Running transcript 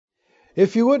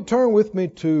If you would turn with me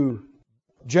to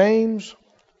James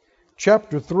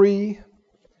chapter 3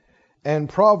 and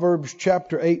Proverbs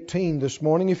chapter 18 this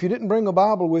morning. If you didn't bring a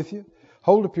Bible with you,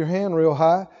 hold up your hand real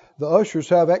high. The ushers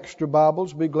have extra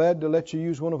Bibles. Be glad to let you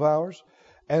use one of ours.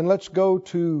 And let's go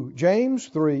to James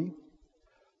 3,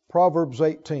 Proverbs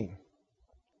 18.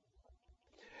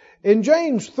 In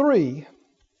James 3,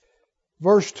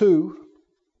 verse 2,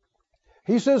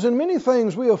 he says, "In many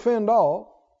things we offend all.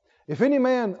 If any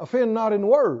man offend not in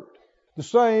word, the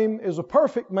same is a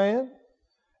perfect man,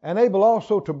 and able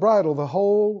also to bridle the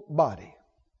whole body."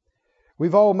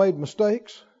 We've all made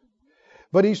mistakes.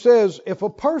 But he says, if a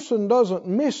person doesn't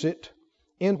miss it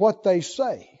in what they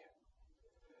say,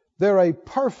 they're a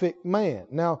perfect man.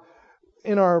 Now,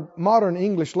 in our modern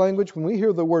English language, when we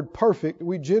hear the word perfect,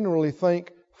 we generally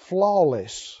think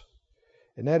flawless.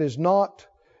 And that is not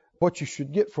what you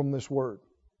should get from this word.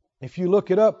 If you look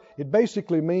it up, it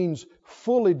basically means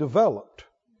fully developed.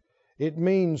 It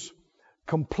means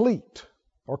complete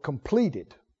or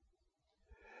completed.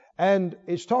 And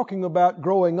it's talking about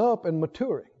growing up and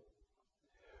maturing.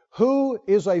 Who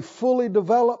is a fully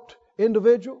developed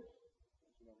individual?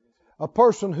 A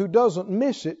person who doesn't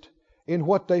miss it in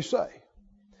what they say.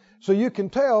 So you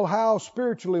can tell how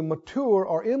spiritually mature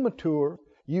or immature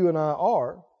you and I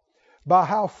are by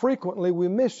how frequently we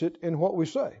miss it in what we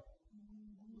say.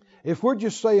 If we're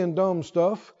just saying dumb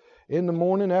stuff in the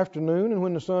morning, afternoon, and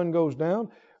when the sun goes down,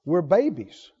 we're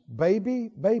babies.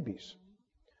 Babies.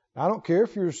 I don't care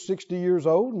if you're 60 years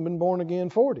old and been born again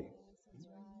 40.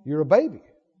 You're a baby.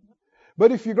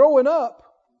 But if you're growing up,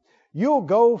 you'll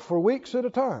go for weeks at a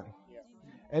time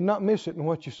and not miss it in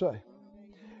what you say.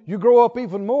 You grow up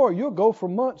even more, you'll go for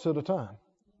months at a time.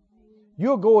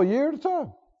 You'll go a year at a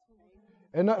time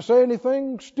and not say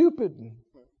anything stupid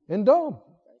and dumb.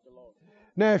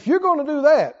 Now, if you're going to do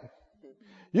that,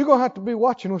 you're going to have to be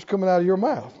watching what's coming out of your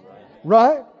mouth.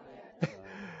 Right?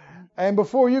 And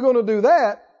before you're going to do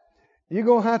that, you're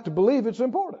going to have to believe it's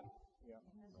important.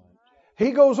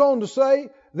 He goes on to say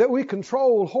that we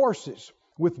control horses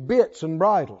with bits and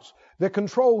bridles, that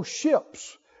control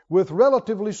ships with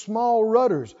relatively small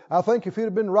rudders. I think if he'd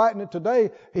have been writing it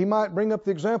today, he might bring up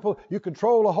the example, you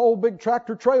control a whole big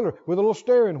tractor trailer with a little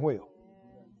steering wheel.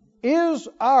 Is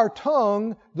our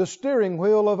tongue the steering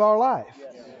wheel of our life?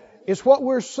 Yes. Is what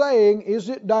we're saying, is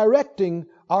it directing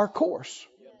our course?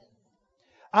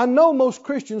 I know most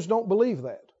Christians don't believe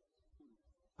that.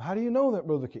 How do you know that,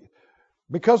 Brother Keith?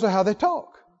 Because of how they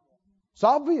talk. It's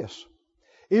obvious.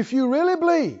 If you really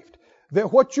believed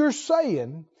that what you're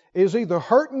saying is either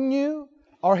hurting you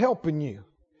or helping you,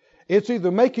 it's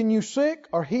either making you sick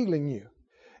or healing you,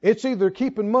 it's either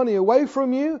keeping money away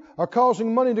from you or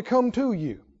causing money to come to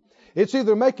you, it's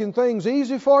either making things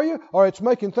easy for you or it's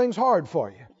making things hard for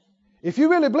you. If you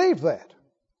really believed that,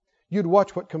 you'd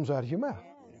watch what comes out of your mouth.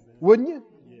 Wouldn't you?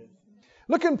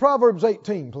 Look in Proverbs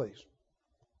 18, please.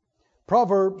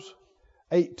 Proverbs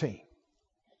 18.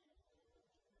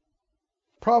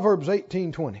 Proverbs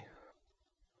 18:20.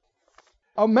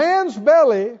 A man's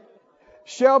belly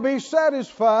shall be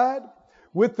satisfied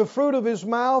with the fruit of his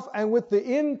mouth, and with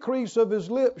the increase of his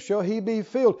lips shall he be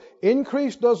filled.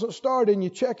 Increase doesn't start in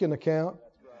your checking account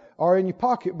or in your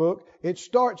pocketbook. It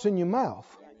starts in your mouth.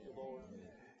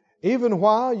 Even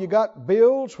while you got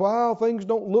bills, while things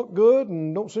don't look good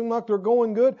and don't seem like they're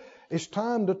going good, it's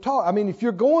time to talk. I mean, if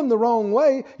you're going the wrong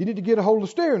way, you need to get a hold of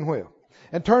the steering wheel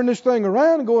and turn this thing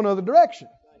around and go another direction.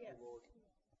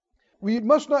 We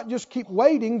must not just keep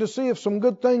waiting to see if some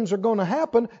good things are going to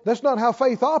happen. That's not how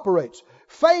faith operates.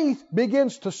 Faith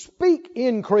begins to speak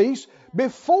increase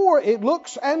before it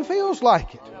looks and feels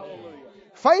like it.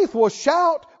 Faith will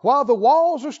shout while the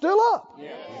walls are still up.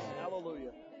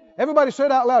 Everybody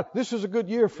said out loud, this is a good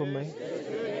year for me.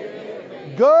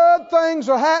 Good things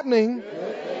are happening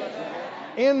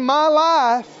in my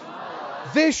life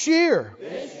this year.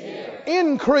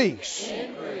 Increase.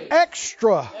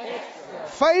 Extra.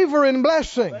 Favor and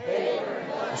blessing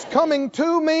is coming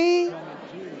to me,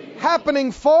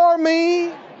 happening for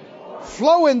me,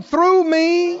 flowing through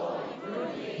me.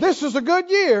 This is a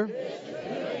good year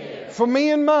for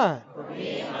me and mine.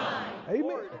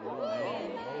 Amen.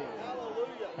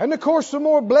 And of course, the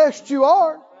more blessed you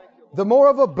are, the more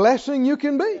of a blessing you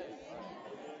can be.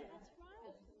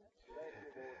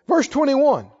 Verse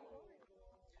 21.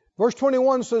 Verse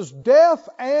 21 says, death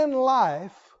and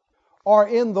life are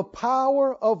in the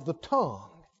power of the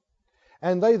tongue,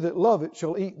 and they that love it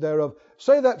shall eat thereof.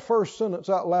 Say that first sentence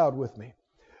out loud with me.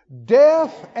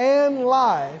 Death and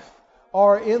life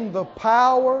are in the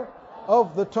power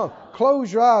of the tongue.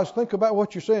 Close your eyes. Think about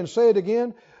what you're saying. Say it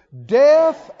again.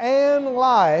 Death and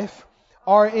life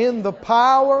are in the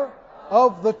power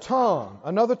of the tongue.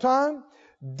 Another time.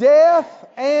 Death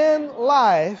and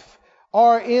life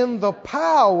are in the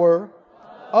power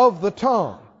of the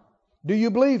tongue. Do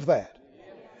you believe that?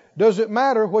 Does it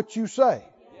matter what you say?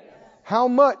 How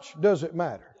much does it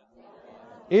matter?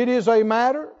 It is a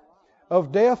matter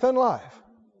of death and life.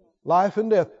 Life and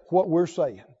death, what we're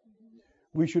saying.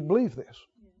 We should believe this.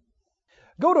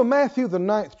 Go to Matthew the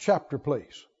 9th chapter,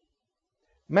 please.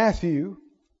 Matthew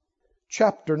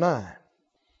chapter 9.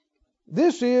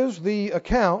 This is the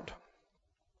account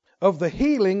of the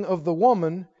healing of the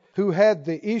woman who had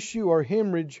the issue or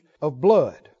hemorrhage of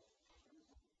blood.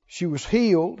 She was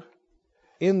healed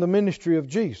in the ministry of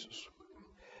Jesus.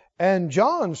 And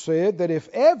John said that if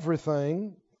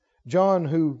everything, John,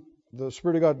 who the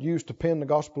Spirit of God used to pen the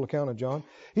gospel account of John,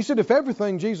 he said if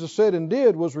everything Jesus said and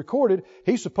did was recorded,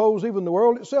 he supposed even the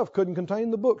world itself couldn't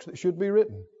contain the books that should be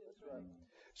written.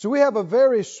 So we have a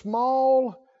very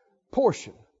small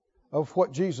portion of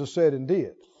what Jesus said and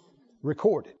did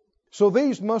recorded. So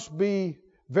these must be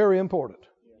very important.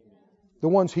 The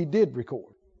ones he did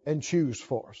record and choose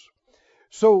for us.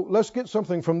 So let's get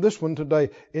something from this one today.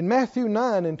 In Matthew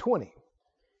 9 and 20.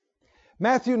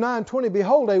 Matthew 9:20,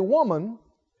 behold, a woman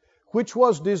which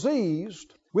was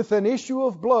diseased with an issue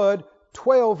of blood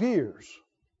 12 years,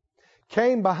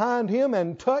 came behind him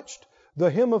and touched the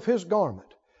hem of his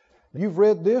garment. You've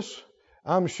read this,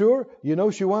 I'm sure. You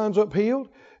know she winds up healed.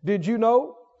 Did you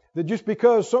know that just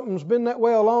because something's been that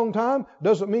way a long time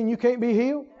doesn't mean you can't be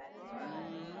healed?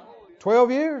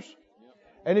 12 years.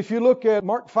 And if you look at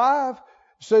Mark 5, it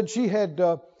said she had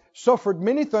suffered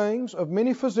many things of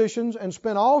many physicians and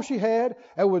spent all she had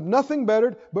and with nothing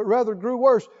bettered, but rather grew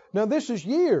worse. Now this is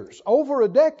years, over a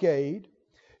decade.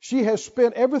 She has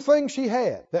spent everything she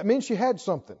had. That means she had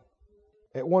something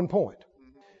at one point.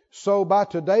 So by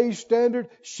today's standard,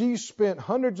 she's spent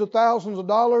hundreds of thousands of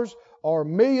dollars or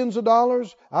millions of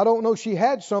dollars. I don't know, she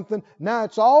had something. Now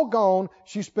it's all gone.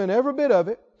 She spent every bit of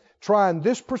it trying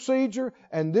this procedure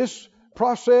and this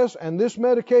process and this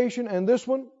medication and this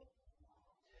one.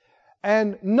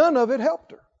 And none of it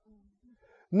helped her.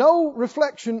 No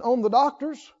reflection on the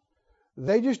doctors.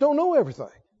 They just don't know everything.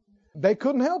 They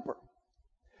couldn't help her.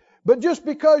 But just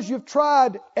because you've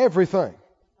tried everything,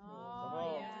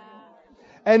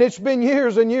 and it's been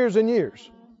years and years and years,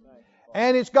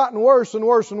 and it's gotten worse and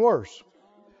worse and worse,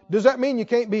 does that mean you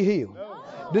can't be healed?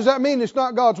 Does that mean it's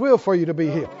not God's will for you to be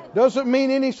healed? Doesn't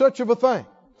mean any such of a thing.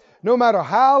 No matter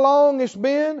how long it's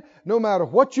been, no matter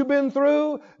what you've been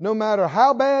through, no matter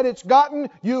how bad it's gotten,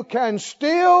 you can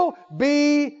still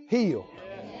be healed.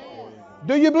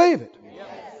 Do you believe it?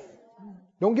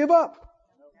 Don't give up.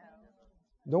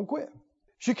 Don't quit.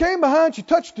 She came behind, she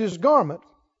touched his garment.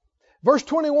 Verse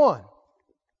 21.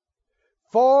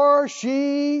 For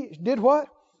she did what?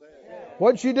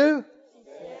 What did she do?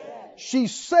 She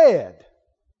said,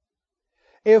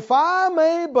 if I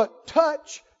may but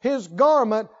touch his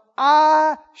garment,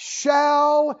 I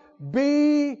shall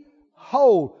be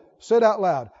whole. Say it out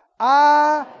loud.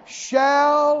 I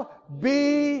shall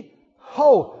be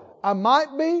whole. I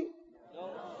might be.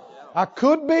 I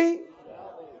could be.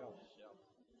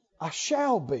 I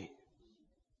shall be.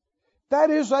 That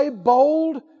is a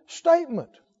bold statement,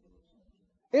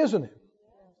 isn't it?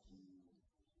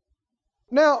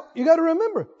 Now, you got to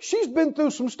remember, she's been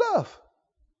through some stuff.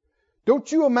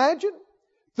 Don't you imagine?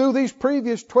 Through these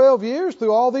previous 12 years,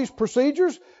 through all these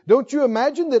procedures, don't you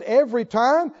imagine that every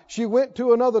time she went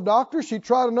to another doctor, she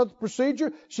tried another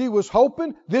procedure, she was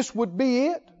hoping this would be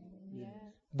it?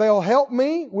 They'll help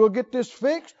me. We'll get this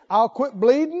fixed. I'll quit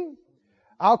bleeding.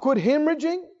 I'll quit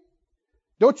hemorrhaging.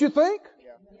 Don't you think?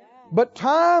 But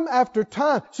time after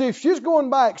time, see, if she's going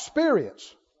by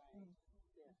experience,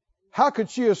 how could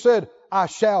she have said, I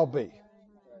shall be?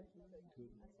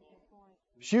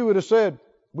 She would have said,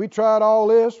 we tried all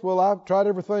this. Well, I've tried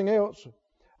everything else.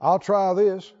 I'll try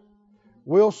this.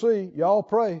 We'll see. Y'all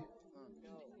pray.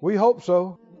 We hope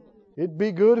so. It'd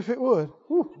be good if it would.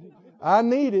 Whew. I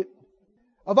need it.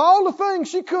 Of all the things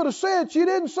she could have said, she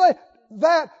didn't say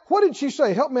that. What did she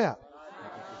say? Help me out.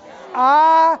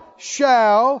 I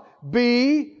shall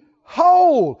be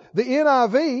whole. The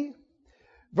NIV,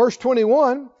 verse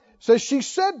 21, says she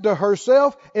said to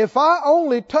herself, if I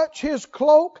only touch his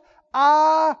cloak,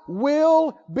 I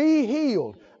will be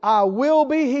healed. I will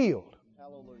be healed.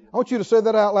 I want you to say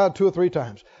that out loud 2 or 3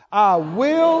 times. I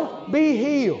will be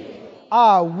healed.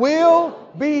 I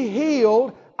will be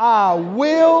healed. I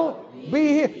will be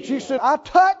healed. She said, I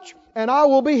touch and I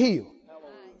will be healed.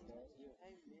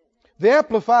 The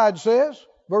Amplified says,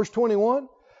 verse 21,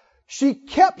 she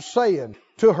kept saying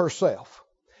to herself,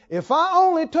 If I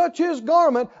only touch His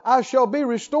garment, I shall be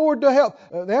restored to health.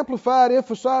 The Amplified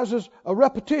emphasizes a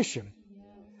repetition.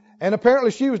 And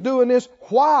apparently she was doing this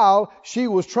while she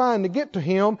was trying to get to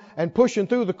Him and pushing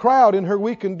through the crowd in her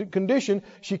weak condition.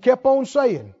 She kept on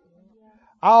saying,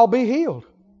 I'll be healed.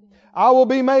 I will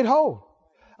be made whole.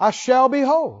 I shall be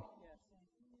whole.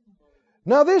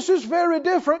 Now this is very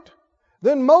different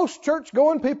than most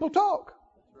church-going people talk.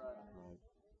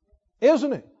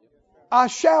 Isn't it? I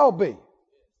shall be.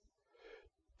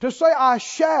 To say I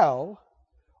shall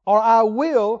or I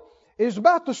will is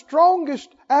about the strongest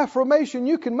affirmation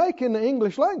you can make in the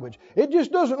English language. It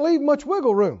just doesn't leave much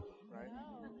wiggle room.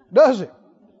 Does it?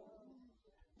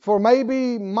 For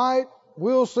maybe, might,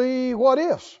 will see, what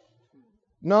ifs.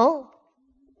 No.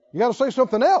 You got to say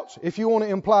something else if you want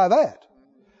to imply that.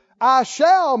 I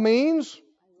shall means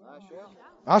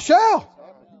I shall.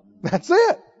 That's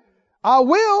it. I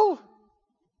will.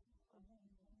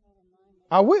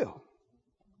 I will.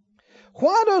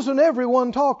 Why doesn't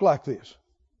everyone talk like this?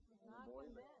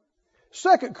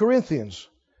 2 Corinthians,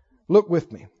 look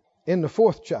with me, in the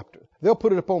 4th chapter. They'll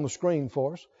put it up on the screen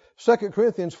for us. 2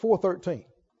 Corinthians 4:13.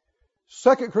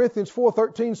 2 Corinthians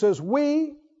 4:13 says,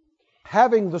 we,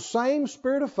 having the same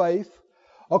spirit of faith,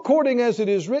 according as it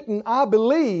is written, I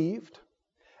believed,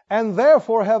 and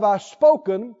therefore have I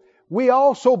spoken. We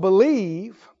also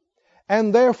believe,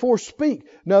 and therefore speak.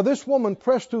 Now this woman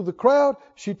pressed through the crowd.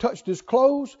 She touched His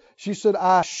clothes. She said,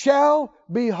 I shall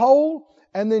be whole.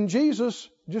 And then Jesus,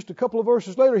 just a couple of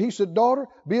verses later, He said, daughter,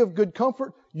 be of good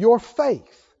comfort. Your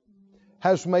faith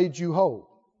has made you whole.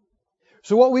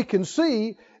 So what we can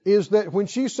see is that when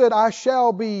she said, I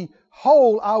shall be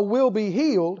whole, I will be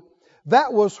healed,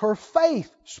 that was her faith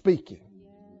speaking.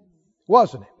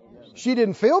 Wasn't it? She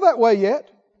didn't feel that way yet.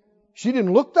 She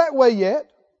didn't look that way yet.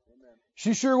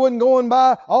 She sure wasn't going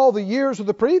by all the years of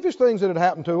the previous things that had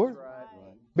happened to her.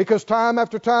 Because time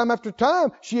after time after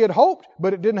time, she had hoped,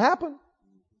 but it didn't happen.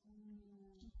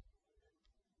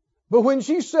 But when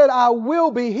she said, I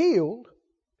will be healed,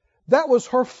 that was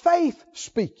her faith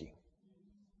speaking.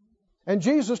 And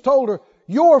Jesus told her,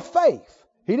 your faith.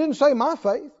 He didn't say my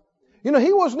faith. You know,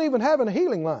 He wasn't even having a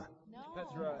healing line.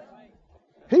 That's right.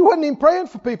 He wasn't even praying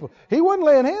for people. He wasn't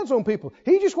laying hands on people.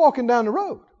 He just walking down the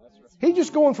road. He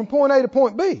just going from point A to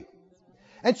point B.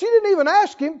 And she didn't even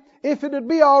ask Him if it would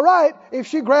be all right if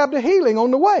she grabbed a healing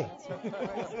on the way.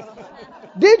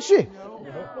 Did she?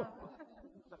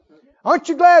 Aren't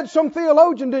you glad some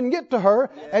theologian didn't get to her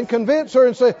and convince her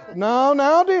and say, no,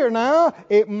 now, dear, now,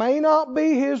 it may not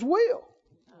be His will.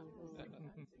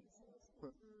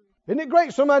 Isn't it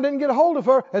great somebody didn't get a hold of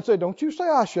her and say, don't you say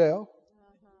I shall,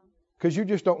 because you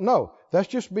just don't know. That's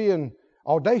just being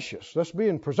audacious. That's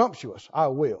being presumptuous. I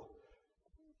will.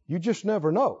 You just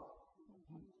never know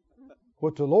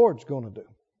what the Lord's going to do.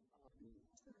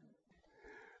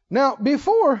 Now,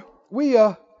 before we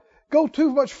go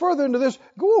too much further into this,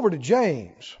 go over to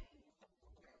James.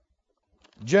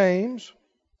 James,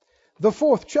 the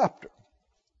 4th chapter.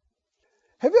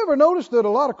 Have you ever noticed that a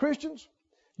lot of Christians,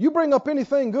 you bring up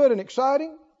anything good and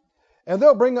exciting, and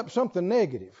they'll bring up something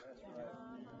negative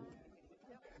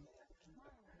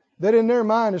that in their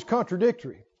mind is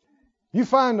contradictory. You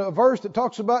find a verse that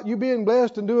talks about you being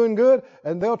blessed and doing good,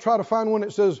 and they'll try to find one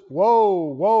that says, woe,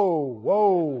 woe,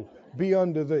 woe be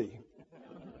unto thee.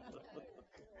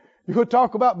 You would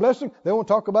talk about blessing, they won't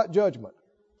talk about judgment.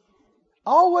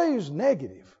 Always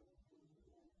negative.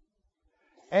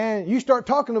 And you start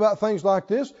talking about things like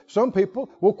this, some people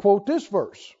will quote this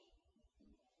verse.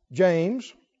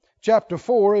 James chapter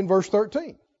 4 and verse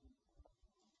 13.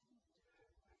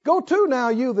 Go to now,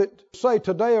 you that say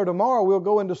today or tomorrow we'll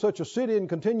go into such a city and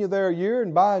continue there a year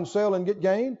and buy and sell and get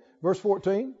gain. Verse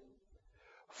 14.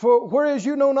 For whereas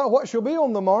you know not what shall be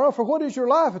on the morrow, for what is your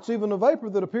life? It's even a vapor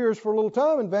that appears for a little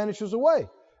time and vanishes away.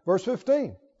 Verse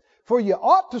 15. For you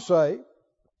ought to say,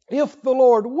 if the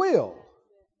Lord will,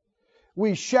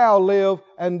 we shall live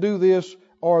and do this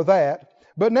or that.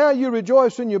 But now you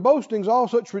rejoice in your boastings, all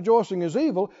such rejoicing is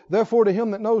evil. Therefore to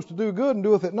him that knows to do good and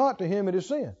doeth it not, to him it is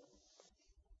sin.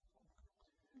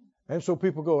 And so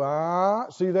people go,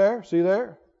 see there, see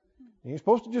there. You're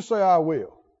supposed to just say, I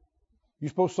will. You're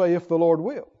supposed to say, if the Lord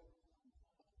will.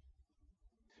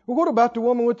 Well, what about the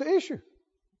woman with the issue?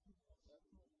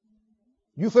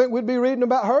 You think we'd be reading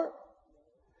about her?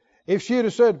 If she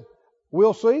had said,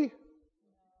 we'll see.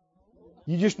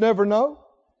 You just never know.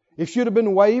 If she'd have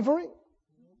been wavering.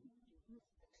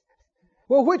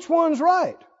 Well, which one's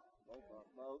right?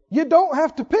 You don't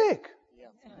have to pick.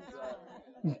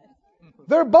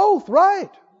 They're both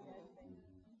right.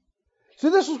 See,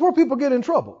 this is where people get in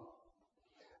trouble.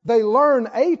 They learn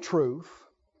a truth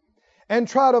and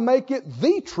try to make it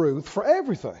the truth for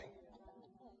everything.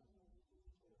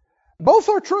 Both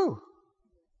are true.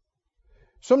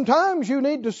 Sometimes you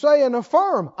need to say and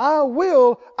affirm, I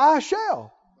will, I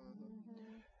shall.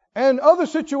 And other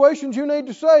situations you need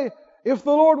to say, if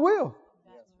the Lord will,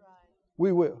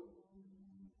 we will.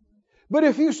 But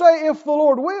if you say, if the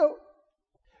Lord will,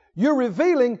 you're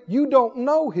revealing you don't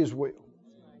know His will.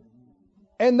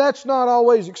 And that's not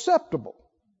always acceptable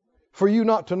for you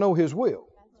not to know His will.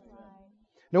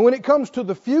 Now, when it comes to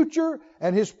the future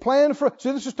and His plan for...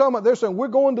 See, this is talking about, they're saying, we're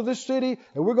going to this city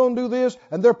and we're going to do this.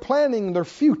 And they're planning their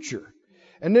future.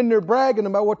 And then they're bragging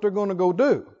about what they're going to go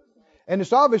do. And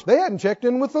it's obvious they hadn't checked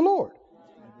in with the Lord.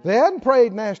 They hadn't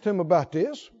prayed and asked Him about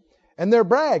this. And they're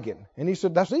bragging. And He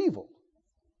said, that's evil.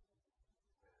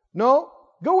 No,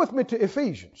 go with me to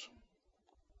Ephesians.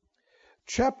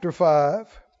 Chapter 5,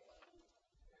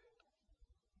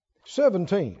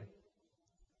 17.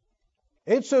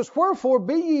 It says, wherefore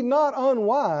be ye not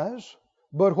unwise,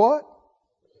 but what?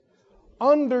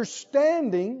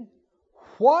 Understanding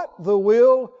what the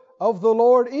will of the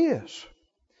Lord is.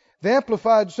 The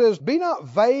Amplified says, be not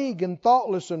vague and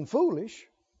thoughtless and foolish,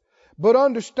 but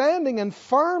understanding and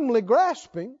firmly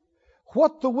grasping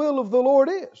what the will of the Lord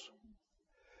is.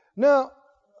 Now,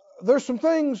 there's some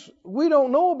things we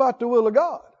don't know about the will of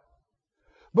God.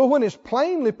 But when it's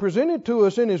plainly presented to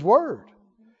us in His Word,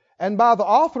 and by the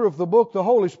author of the book, the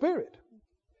Holy Spirit,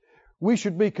 we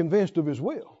should be convinced of His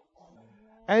will.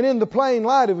 And in the plain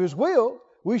light of His will,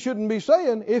 we shouldn't be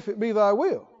saying, if it be thy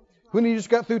will, when He just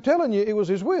got through telling you it was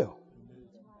His will.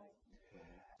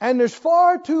 And there's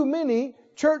far too many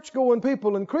church-going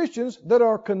people and Christians that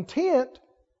are content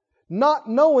not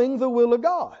knowing the will of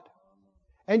God.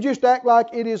 And just act like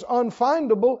it is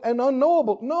unfindable and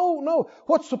unknowable. No.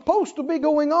 What's supposed to be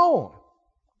going on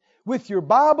with your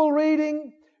Bible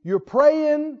reading, you're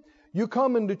praying, you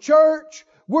coming to church,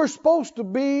 we're supposed to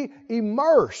be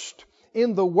immersed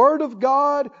in the Word of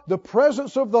God, the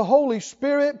presence of the Holy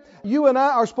Spirit. You and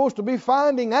I are supposed to be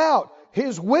finding out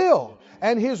His will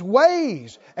and His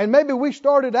ways. And maybe we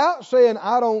started out saying,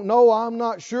 I don't know, I'm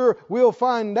not sure, we'll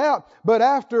find out. But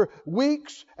after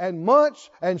weeks and months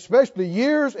and especially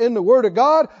years in the Word of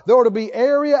God, there ought to be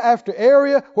area after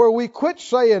area where we quit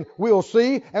saying we'll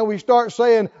see and we start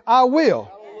saying, I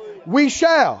will. We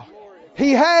shall.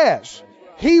 He has.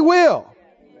 He will.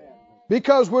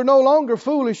 Because we're no longer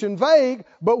foolish and vague,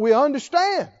 but we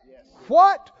understand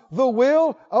what the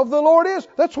will of the Lord is.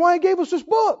 That's why He gave us this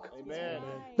book. Amen.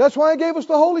 That's why He gave us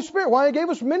the Holy Spirit. Why He gave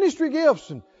us ministry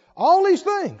gifts and all these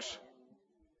things.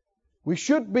 We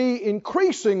should be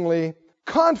increasingly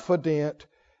confident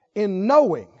in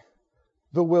knowing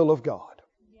the will of God.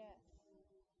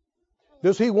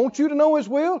 Does He want you to know His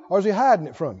will, or is He hiding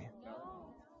it from you?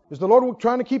 Is the Lord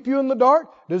trying to keep you in the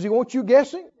dark? Does He want you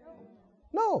guessing?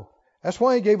 No. That's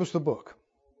why He gave us the book.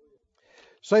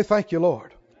 Say, thank you,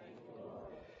 Lord.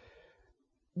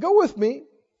 Go with me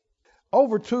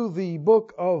over to the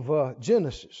book of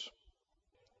Genesis.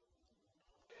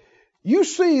 You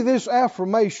see this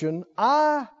affirmation,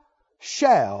 I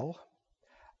shall,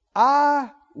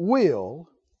 I will,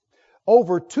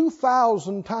 over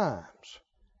 2,000 times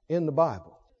in the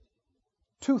Bible.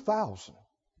 2,000.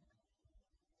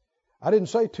 I didn't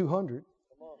say 200.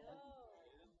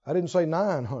 I didn't say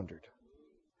 900.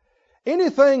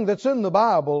 Anything that's in the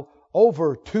Bible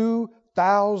over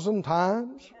 2,000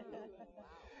 times,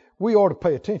 we ought to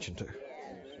pay attention to.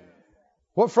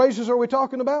 What phrases are we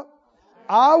talking about?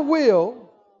 I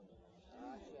will,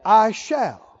 I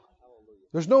shall.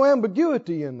 There's no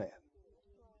ambiguity in that.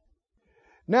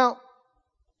 Now,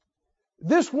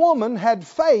 this woman had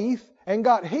faith and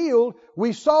got healed.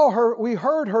 We saw her, we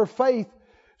heard her faith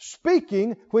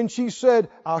speaking when she said,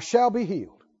 I shall be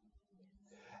healed.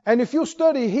 And if you'll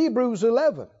study Hebrews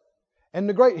 11 and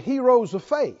the great heroes of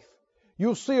faith,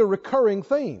 you'll see a recurring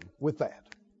theme with that.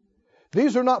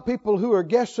 These are not people who are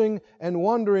guessing and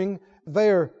wondering.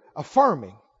 They're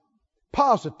affirming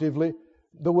positively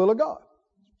the will of God.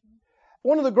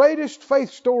 One of the greatest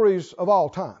faith stories of all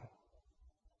time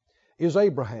is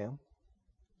Abraham.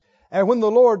 And when the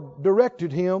Lord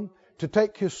directed him to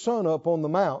take his son up on the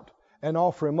mount and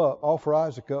offer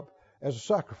Isaac up as a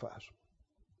sacrifice.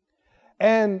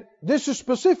 And this is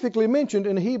specifically mentioned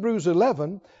in Hebrews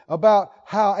 11 about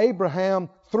how Abraham,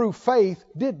 through faith,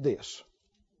 did this.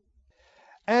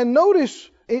 And notice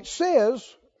it says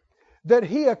that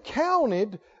he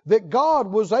accounted that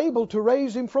God was able to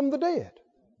raise him from the dead.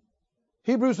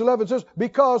 Hebrews 11 says,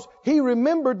 because he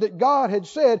remembered that God had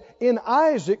said, in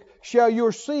Isaac shall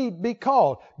your seed be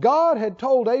called. God had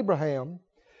told Abraham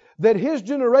that his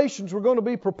generations were going to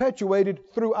be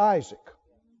perpetuated through Isaac.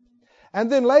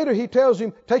 And then later he tells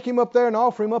him, take him up there and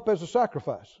offer him up as a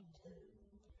sacrifice.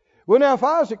 Well, now if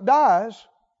Isaac dies,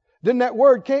 then that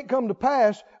word can't come to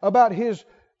pass about his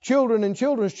children and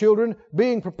children's children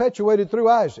being perpetuated through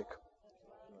Isaac.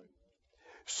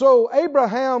 So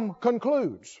Abraham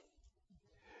concludes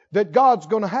that God's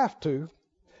going to have to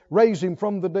raise him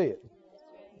from the dead.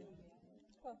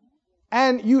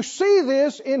 And you see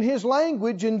this in his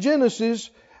language in Genesis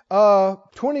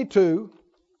 22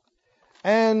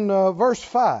 and verse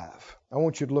 5. I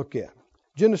want you to look at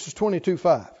Genesis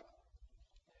 22:5.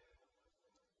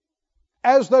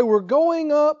 As they were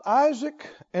going up, Isaac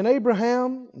and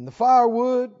Abraham, and the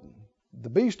firewood, the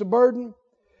beast of burden,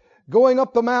 going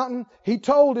up the mountain, he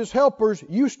told his helpers,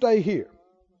 you stay here.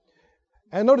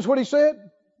 And notice what he said?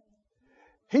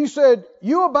 He said,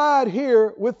 you abide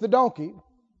here with the donkey.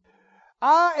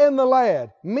 I and the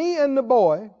lad, me and the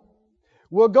boy,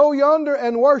 will go yonder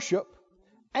and worship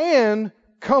and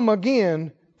come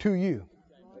again to you.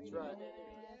 That's right.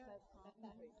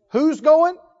 Who's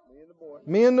going? Me and the boy.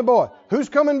 Me and the boy. Who's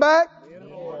coming back? Me and the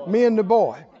boy. Me and the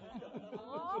boy.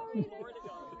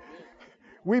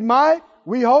 We might.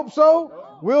 We hope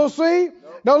so. We'll see.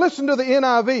 Now listen to the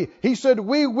NIV. He said,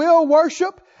 we will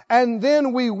worship and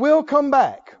then we will come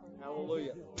back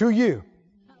Hallelujah. to you.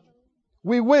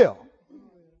 We will.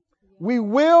 We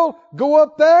will go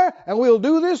up there and we'll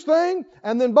do this thing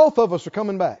and then both of us are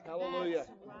coming back. Hallelujah.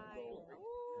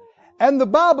 And the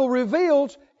Bible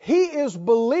reveals he is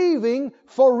believing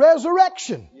for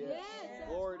resurrection. Yes.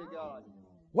 Glory to God.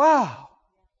 Wow.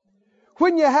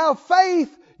 When you have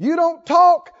faith, you don't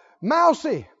talk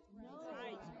mousy.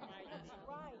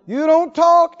 You don't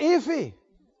talk iffy.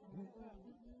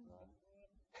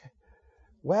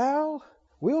 Well,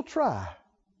 we'll try.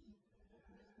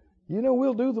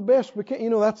 We'll do the best we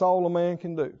can. That's all a man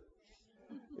can do,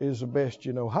 is the best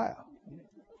you know how.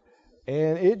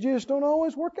 And it just don't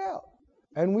always work out.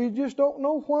 And we just don't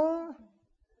know why.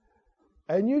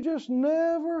 And you just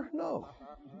never know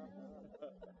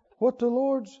what the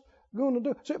Lord's going to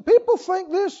do. See, people think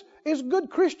this is good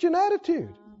Christian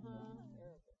attitude.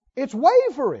 It's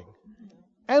wavering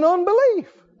and unbelief.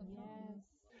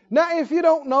 Now, if you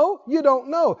don't know, you don't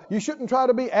know. You shouldn't try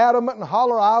to be adamant and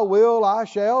holler, I will, I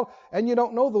shall, and you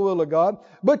don't know the will of God.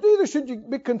 But neither should you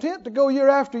be content to go year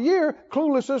after year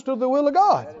clueless as to the will of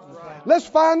God. Right. Let's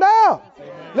find out.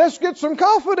 Amen. Let's get some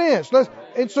confidence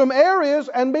in some areas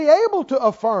and be able to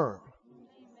affirm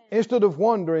instead of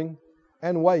wondering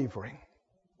and wavering.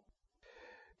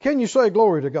 Can you say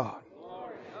glory to God?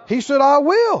 Glory. He said, I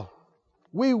will.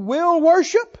 We will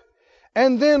worship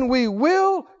and then we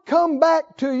will come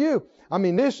back to you. I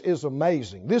mean, this is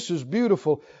amazing. This is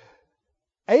beautiful.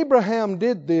 Abraham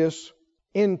did this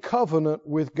in covenant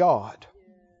with God.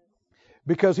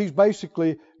 Because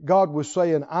God was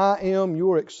saying, I am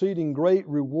your exceeding great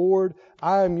reward.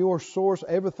 I am your source.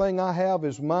 Everything I have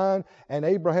is mine. And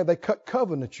Abraham, they cut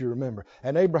covenant, you remember.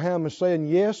 And Abraham is saying,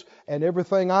 yes, and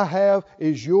everything I have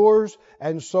is yours.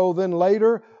 And so then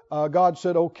later, God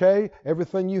said, okay,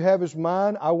 everything you have is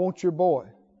mine. I want your boy.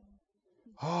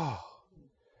 Oh.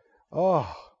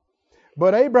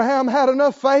 But Abraham had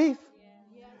enough faith.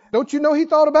 Don't you know he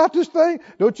thought about this thing?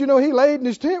 Don't you know he laid in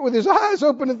his tent with his eyes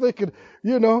open and thinking,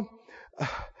 And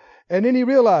then he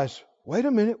realized, wait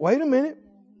a minute.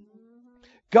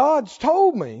 God's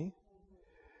told me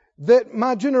that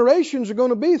my generations are going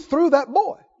to be through that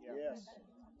boy. Yes.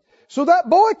 So that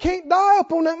boy can't die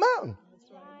up on that mountain.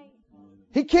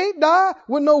 He can't die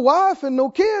with no wife and no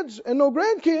kids and no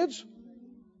grandkids.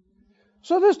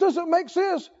 So this doesn't make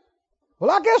sense. Well,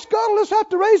 I guess God will just have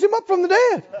to raise him up from the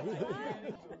dead.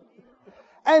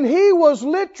 And he was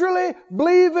literally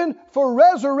believing for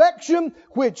resurrection,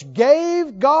 which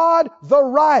gave God the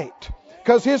right.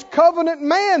 Because his covenant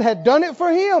man had done it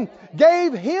for him.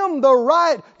 Gave him the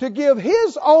right to give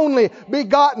his only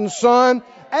begotten son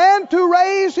and to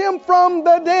raise him from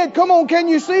the dead. Come on, can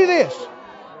you see this?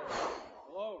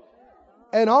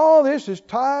 And all this is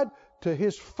tied to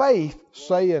his faith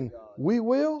saying, we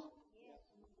will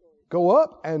go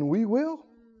up and we will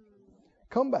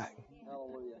come back.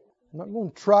 I'm not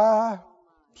going to try,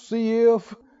 see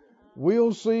if,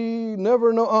 we'll see,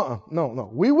 never know. No.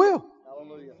 We will.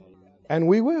 Hallelujah. And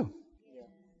we will.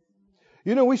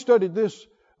 We studied this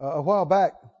a while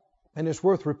back, and it's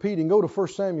worth repeating. Go to 1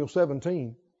 Samuel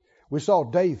 17. We saw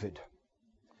David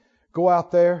go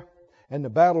out there, and the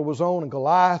battle was on, and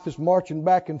Goliath is marching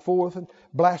back and forth and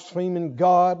blaspheming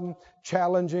God and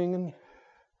challenging.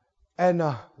 And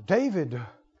David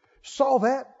saw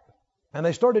that, And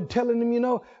they started telling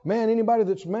him, man, anybody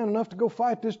that's man enough to go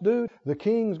fight this dude, the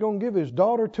king's going to give his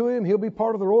daughter to him. He'll be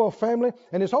part of the royal family.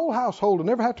 And his whole household will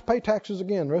never have to pay taxes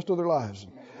again the rest of their lives.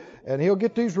 And he'll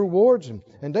get these rewards.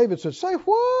 And David said, say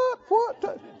what?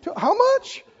 What? How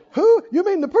much? Who? You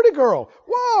mean the pretty girl?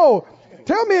 Whoa!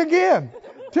 Tell me again.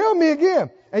 Tell me again.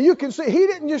 And you can see he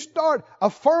didn't just start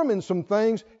affirming some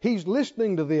things. He's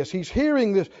listening to this. He's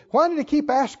hearing this. Why did he keep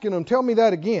asking him, tell me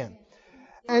that again?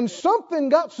 And something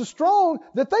got so strong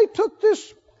that they took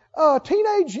this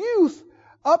teenage youth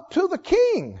up to the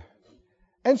king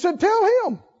and said, tell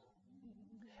him.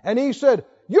 And he said,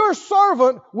 your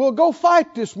servant will go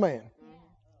fight this man.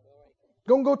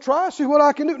 Gonna go try, see what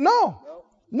I can do?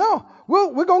 No.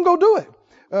 We're gonna go do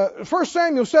it. 1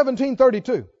 Samuel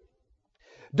 17:32.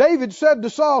 David said to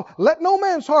Saul, let no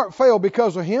man's heart fail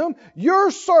because of him.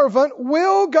 Your servant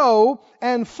will go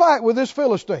and fight with this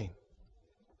Philistine.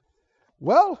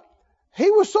 Well, he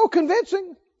was so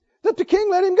convincing that the king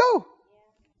let him go.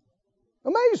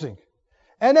 Amazing.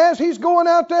 And as he's going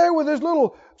out there with his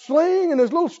little sling and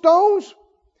his little stones,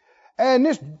 and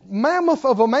this mammoth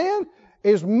of a man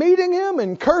is meeting him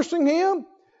and cursing him.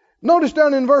 Notice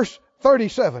down in verse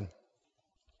 37.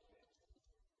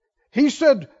 He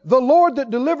said, the Lord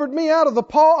that delivered me out of the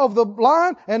paw of the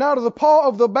lion and out of the paw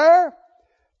of the bear,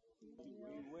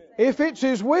 if it's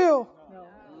His will.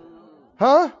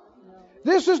 Huh?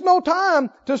 This is no time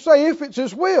to say if it's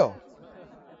His will.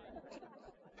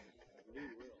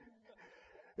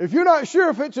 If you're not sure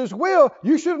if it's His will,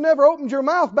 you should have never opened your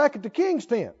mouth back at the king's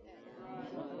tent.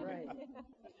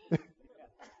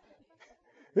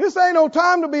 This ain't no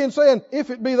time to be saying, if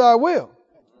it be thy will.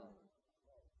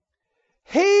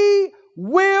 He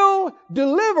will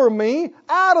deliver me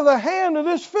out of the hand of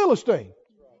this Philistine.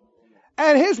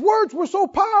 And his words were so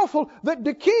powerful that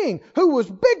the king, who was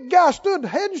big guy, stood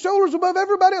head and shoulders above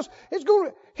everybody else. He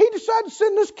decided to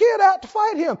send this kid out to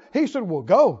fight him. He said, well,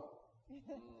 go.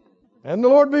 And the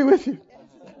Lord be with you.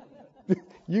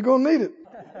 You're going to need it.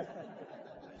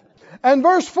 And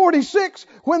verse 46,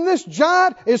 when this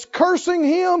giant is cursing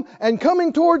him and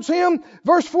coming towards him,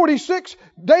 verse 46,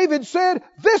 David said,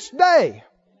 this day,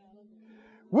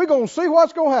 we're going to see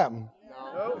what's going to happen.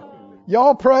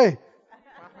 Y'all pray.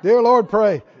 Dear Lord,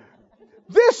 pray.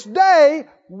 This day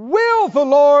will the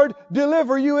Lord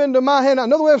deliver you into my hand. Now,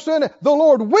 another way of saying it, the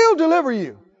Lord will deliver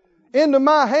you into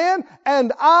my hand,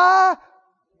 and I'm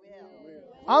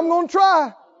going to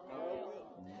try.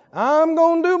 I'm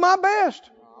going to do my best.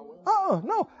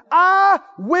 No. I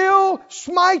will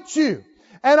smite you,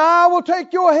 and I will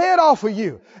take your head off of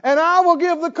you, and I will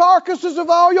give the carcasses of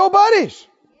all your buddies,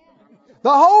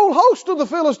 the whole host of the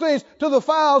Philistines, to the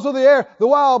fowls of the air, the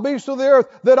wild beasts of the earth,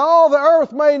 that all the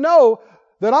earth may know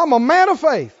that I'm a man of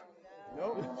faith.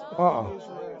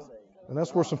 And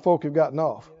that's where some folk have gotten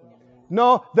off.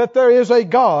 No, that there is a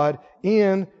God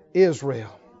in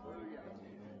Israel.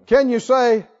 Can you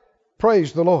say,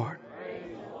 praise the Lord?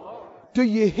 Do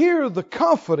you hear the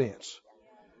confidence?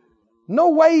 No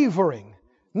wavering,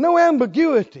 no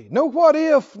ambiguity, no what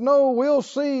if, no we'll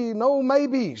see, no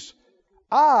maybes.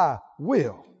 I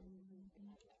will.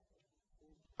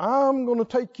 I'm going to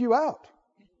take you out.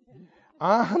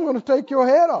 I'm going to take your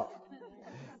head off.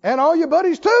 And all your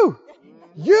buddies too.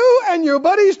 You and your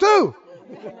buddies too.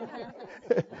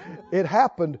 It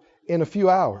happened in a few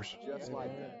hours.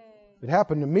 It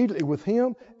happened immediately with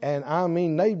him, and I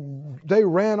mean, they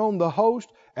ran on the host,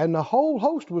 and the whole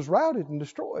host was routed and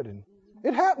destroyed. And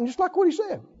it happened just like what he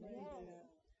said.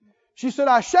 She said,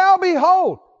 I shall be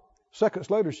whole.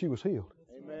 Seconds later, she was healed.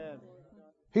 Amen.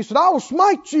 He said, I will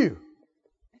smite you.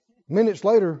 Minutes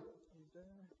later,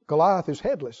 Goliath is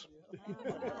headless.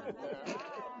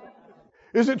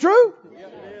 Is it true? Yes,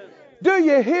 it is. Do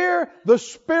you hear the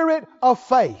spirit of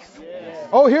faith? Yes.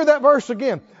 Oh, hear that verse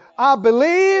again. I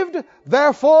believed,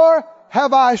 therefore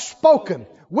have I spoken.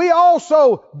 We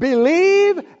also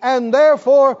believe and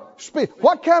therefore speak.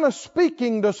 What kind of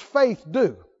speaking does faith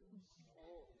do?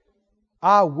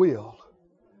 I will.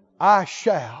 I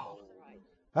shall.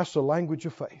 That's the language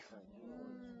of faith.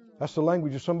 That's the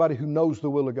language of somebody who knows the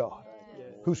will of God,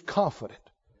 who's confident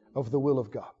of the will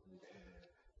of God.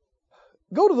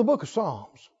 Go to the book of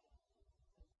Psalms.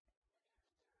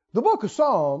 The book of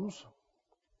Psalms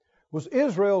was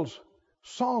Israel's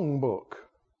songbook,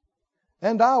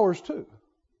 and ours too.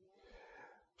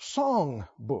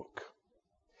 Songbook.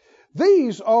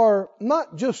 These are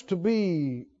not just to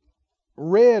be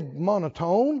read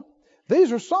monotone.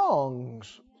 These are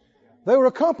songs. They were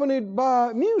accompanied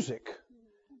by music,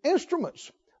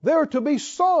 instruments. They are to be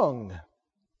sung.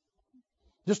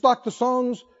 Just like the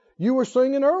songs you were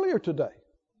singing earlier today.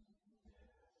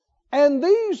 And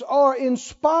these are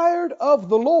inspired of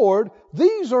the Lord.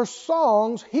 These are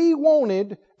songs He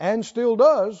wanted, and still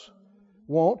does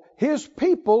want, His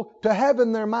people to have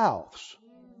in their mouths.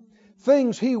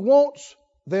 Things He wants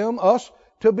them, us,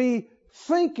 to be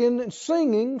thinking and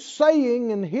singing,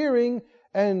 saying and hearing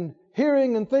and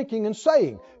thinking and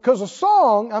saying. Because a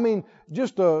song,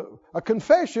 just a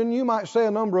confession you might say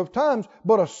a number of times,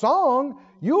 but a song,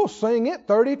 you'll sing it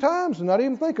 30 times and not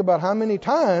even think about how many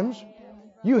times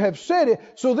you have said it.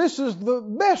 So this is the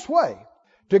best way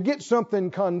to get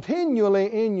something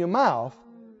continually in your mouth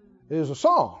is a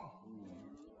song.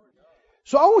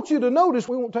 So I want you to notice,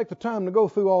 we won't take the time to go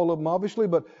through all of them obviously,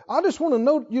 but I just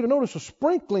want you to notice a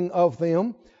sprinkling of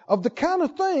them, of the kind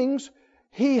of things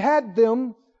He had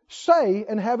them say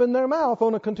and have in their mouth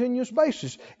on a continuous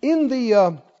basis. In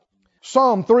the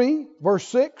Psalm 3, verse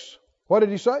 6, what did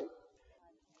He say?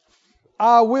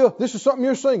 This is something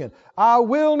you're singing. I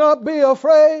will not be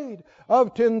afraid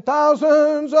of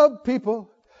 10,000s of people.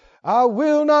 I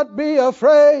will not be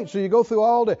afraid. So you go through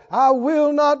all day. I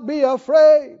will not be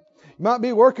afraid. You might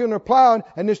be working or plowing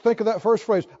and just think of that first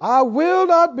phrase. I will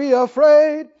not be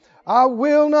afraid. I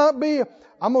will not be.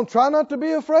 I'm going to try not to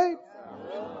be afraid.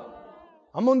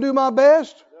 I'm going to do my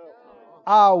best.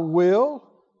 I will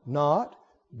not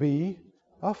be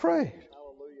afraid.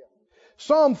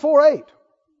 Psalm 4:8.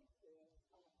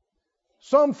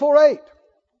 Psalm 4:8.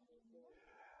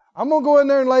 I'm going to go in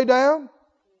there and lay down.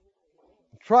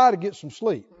 Try to get some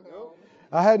sleep.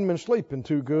 I hadn't been sleeping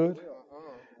too good.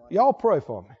 Y'all pray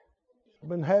for me. I've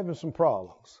been having some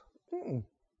problems.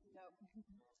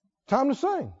 Time to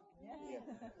sing.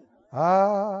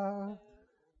 I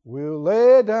will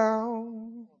lay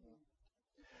down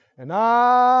and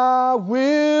I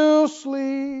will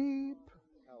sleep.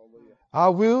 I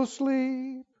will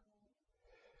sleep.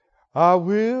 I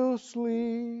will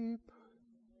sleep.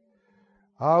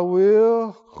 I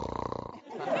will.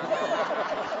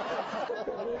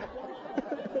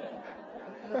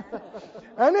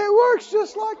 And it works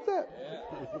just like that.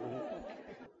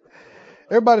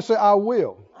 Everybody say, I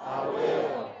will. I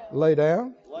will. Lay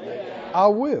down. Lay down. I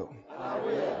will. I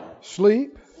will.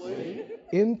 Sleep. Sleep.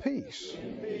 In peace.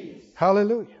 In peace.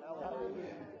 Hallelujah.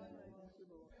 Hallelujah.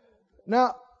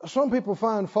 Now, some people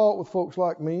find fault with folks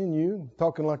like me and you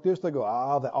talking like this. They go,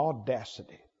 the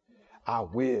audacity. I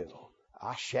will.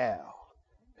 I shall.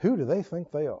 Who do they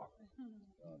think they are?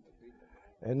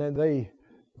 And then they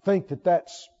think that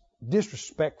that's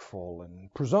disrespectful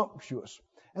and presumptuous.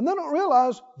 And they don't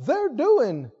realize they're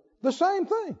doing the same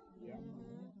thing.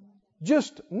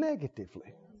 Just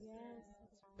negatively.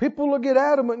 People will get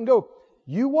adamant and go,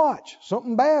 you watch,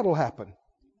 something bad will happen.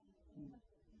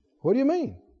 What do you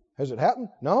mean? Has it happened?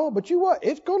 No, but you watch,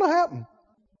 it's going to happen.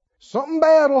 Something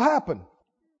bad will happen.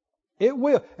 It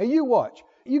will. And you watch.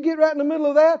 You get right in the middle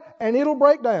of that and it'll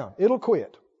break down. It'll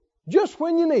quit. Just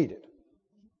when you need it.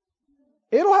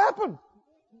 It'll happen.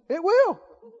 It will.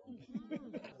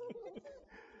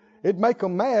 It'd make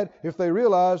them mad if they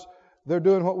realize they're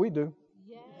doing what we do.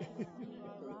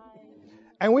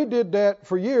 And we did that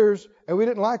for years and we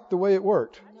didn't like the way it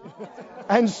worked.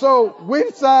 And so we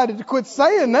decided to quit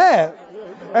saying that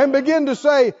and begin to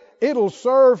say, it'll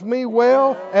serve me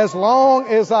well as long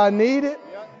as I need it.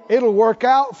 It'll work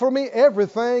out for me.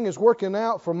 Everything is working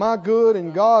out for my good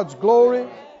and God's glory.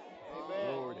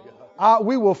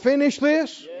 We will finish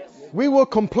this. We will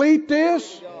complete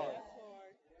this.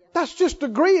 That's just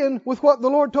agreeing with what the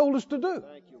Lord told us to do.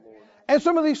 And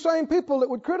some of these same people that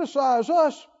would criticize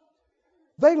us,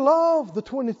 they love the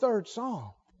 23rd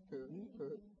Psalm.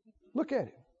 Look at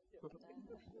it.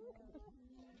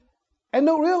 And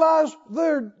don't realize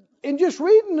they're, in just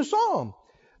reading the Psalm,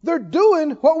 they're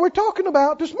doing what we're talking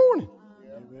about this morning.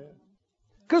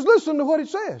 Because listen to what it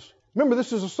says. Remember,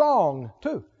 this is a song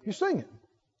too. You sing it.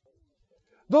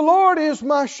 The Lord is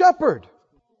my shepherd.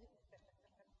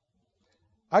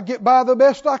 I get by the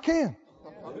best I can.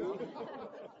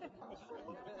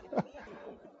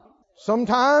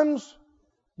 Sometimes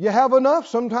you have enough,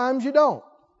 sometimes you don't.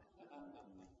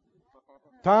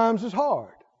 Times is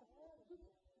hard.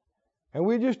 And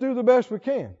we just do the best we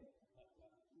can.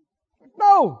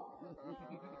 No.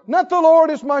 Not the Lord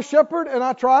is my shepherd and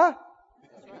I try.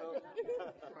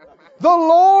 The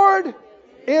Lord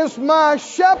is my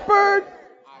shepherd.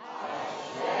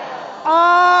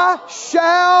 I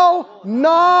shall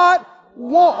not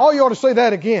want. Oh, you ought to say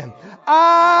that again.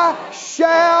 I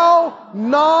shall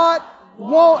not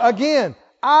want. Again.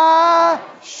 I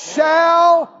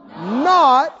shall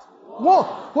not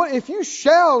want. Well, if you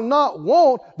shall not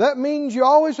want, that means you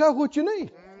always have what you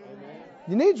need.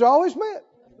 Your needs are always met.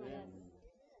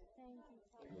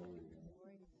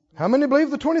 How many believe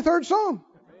the 23rd Psalm?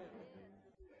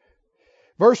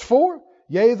 Verse 4,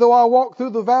 yea, though I walk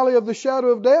through the valley of the shadow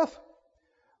of death,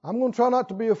 I'm going to try not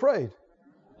to be afraid.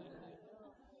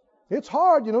 It's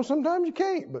hard, sometimes you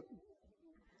can't, but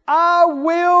I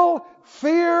will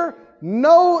fear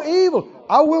no evil.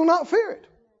 I will not fear it.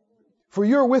 For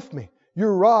you're with me.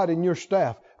 Your rod and your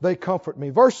staff, they comfort me.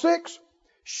 Verse 6,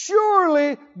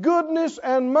 surely goodness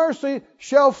and mercy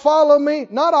shall follow me.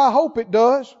 Not I hope it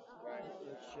does.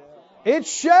 It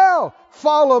shall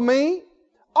follow me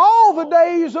all the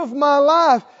days of my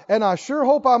life. And I sure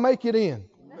hope I make it in.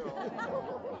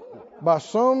 By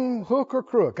some hook or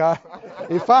crook.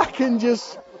 If I can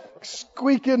just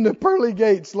squeak in the pearly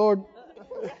gates, Lord.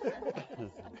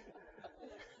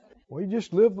 Well, you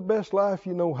just live the best life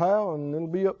you know how, and it'll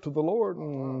be up to the Lord,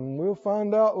 and we'll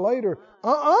find out later.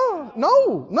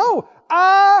 No.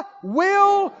 I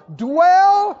will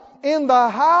dwell in the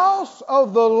house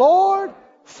of the Lord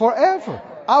forever.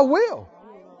 I will.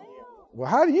 Well,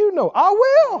 how do you know? I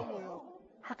will.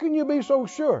 How can you be so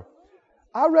sure?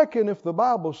 I reckon if the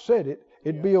Bible said it,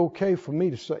 it'd be okay for me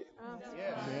to say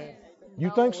it. You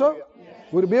think so?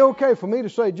 Would it be okay for me to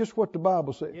say just what the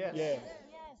Bible said? Yes.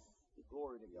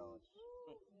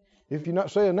 If you're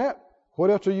not saying that, what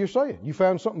else are you saying? You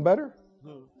found something better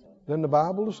than the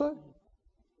Bible to say?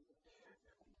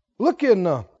 Look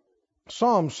in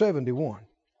Psalm 71.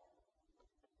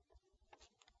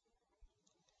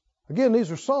 Again,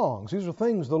 these are songs. These are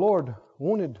things the Lord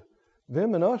wanted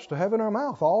them and us to have in our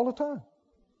mouth all the time.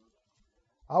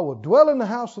 I will dwell in the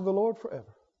house of the Lord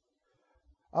forever.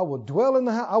 I will dwell in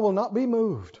the house. I will not be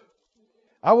moved.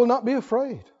 I will not be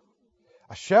afraid.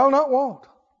 I shall not want.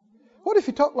 What if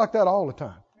you talk like that all the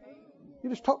time? You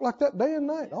just talk like that day and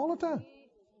night, all the time.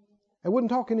 And wouldn't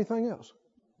talk anything else.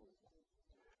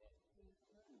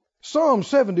 Psalm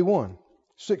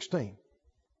 71:16.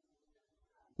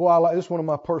 Boy, I like this. One of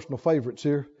my personal favorites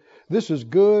here. This is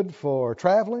good for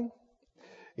traveling.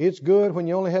 It's good when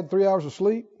you only had 3 hours of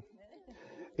sleep.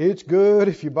 It's good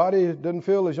if your body doesn't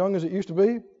feel as young as it used to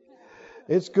be.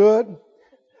 It's good.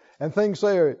 And things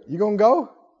say, you going to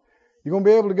go? You going to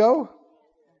be able to go?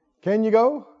 Can you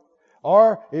go?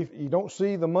 Or if you don't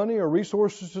see the money or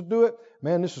resources to do it,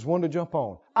 man, this is one to jump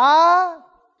on. I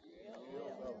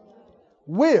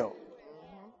will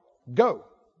go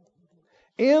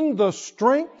in the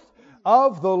strength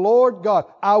of the Lord God.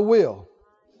 I will.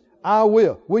 I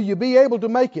will. Will you be able to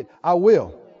make it? I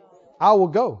will. I will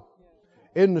go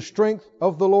in the strength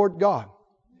of the Lord God.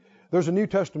 There's a New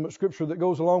Testament scripture that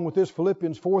goes along with this,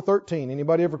 Philippians 4:13.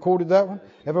 Anybody ever quoted that one?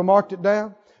 Ever marked it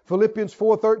down? Philippians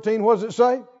 4:13, what does it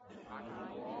say?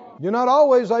 You're not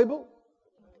always able.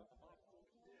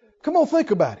 Come on,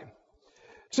 think about it.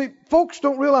 See, folks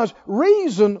don't realize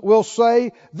reason will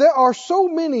say there are so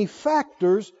many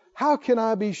factors. How can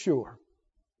I be sure?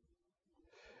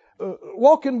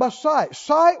 Walking by sight.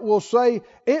 Sight will say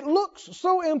it looks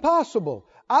so impossible.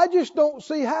 I just don't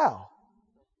see how.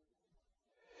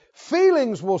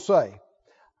 Feelings will say,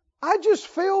 I just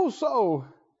feel so.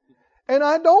 And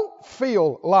I don't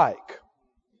feel like.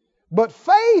 But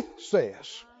faith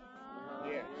says,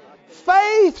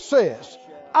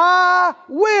 I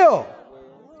will.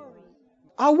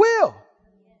 I will.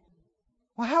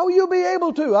 Well, how will you be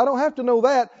able to? I don't have to know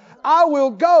that. I will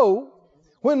go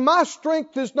when my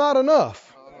strength is not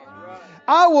enough.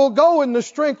 I will go in the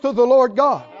strength of the Lord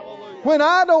God. When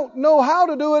I don't know how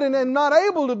to do it and am not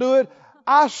able to do it,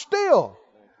 I still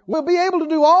will be able to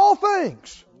do all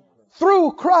things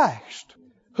through Christ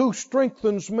who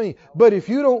strengthens me. But if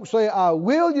you don't say I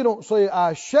will, you don't say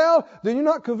I shall, then you're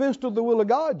not convinced of the will of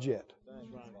God yet.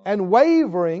 And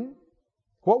wavering,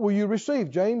 what will you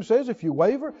receive? James says if you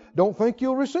waver, don't think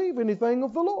you'll receive anything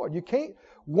of the Lord. You can't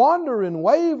wander and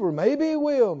waver. Maybe He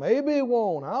will, maybe He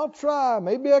won't. I'll try.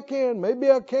 Maybe I can, maybe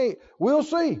I can't. We'll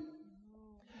see.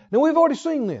 Now we've already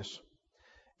seen this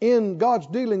in God's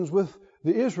dealings with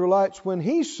the Israelites when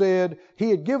He said He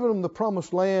had given them the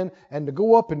promised land and to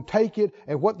go up and take it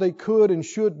and what they could and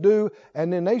should do.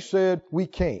 And then they said, we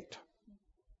can't.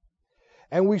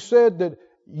 And we said that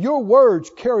your words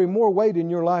carry more weight in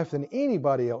your life than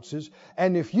anybody else's.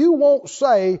 And if you won't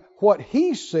say what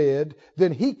He said,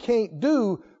 then He can't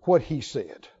do what He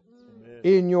said. Amen.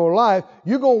 In your life.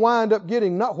 You're going to wind up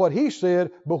getting not what He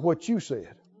said, but what you said.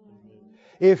 Amen.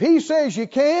 If He says you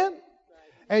can,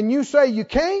 and you say you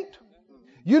can't,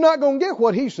 you're not going to get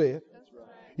what He said.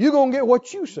 You're going to get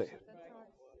what you said.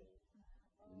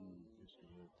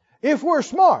 If we're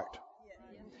smart,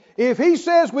 if He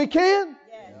says we can,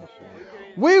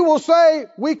 we will say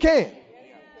we can.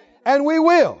 And we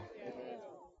will.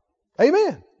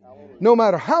 Amen. No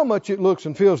matter how much it looks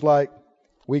and feels like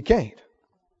we can't.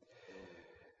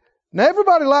 Now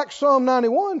everybody likes Psalm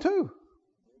 91 too.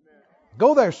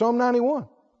 Go there, Psalm 91.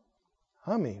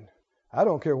 I mean, I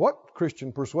don't care what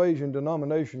Christian persuasion,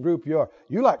 denomination, group you are.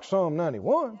 You like Psalm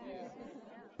 91.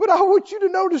 But I want you to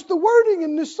notice the wording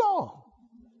in this psalm.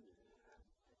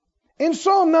 In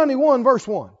Psalm 91, verse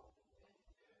 1.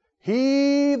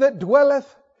 He that dwelleth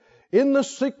in the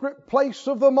secret place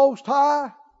of the Most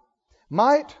High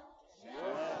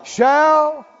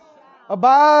shall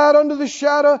abide under the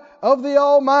shadow of the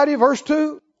Almighty. Verse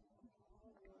 2.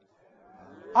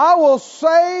 I will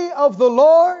say of the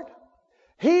Lord,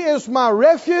 He is my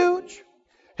refuge.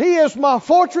 He is my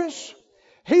fortress.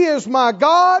 He is my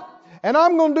God. And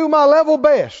I'm going to do my level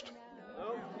best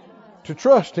to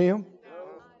trust Him.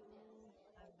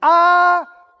 I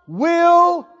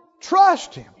will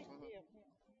trust Him.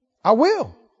 I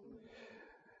will.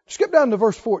 Skip down to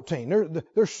verse 14.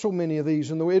 There's so many of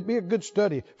these in the way. It'd be a good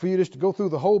study for you just to go through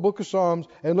the whole book of Psalms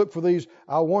and look for these.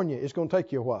 I'll warn you, it's going to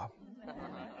take you a while.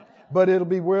 But it'll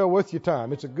be well worth your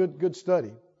time. It's a good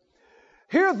study.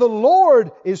 Here the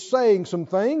Lord is saying some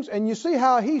things, and you see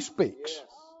how He speaks.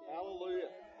 Hallelujah.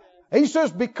 He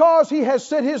says, because He has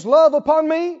set His love upon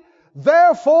me,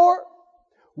 therefore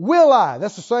will I.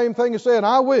 That's the same thing as saying,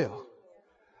 I will.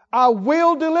 I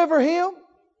will deliver him.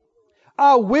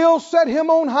 I will set him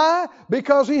on high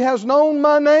because he has known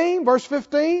my name. Verse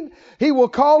 15. He will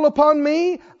call upon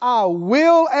me. I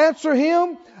will answer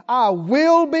him. I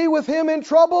will be with him in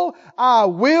trouble. I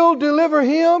will deliver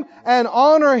him and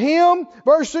honor him.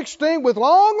 Verse 16. With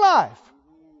long life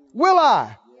will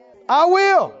I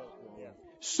will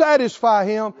satisfy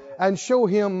him and show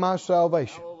him my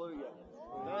salvation.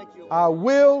 I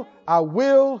will.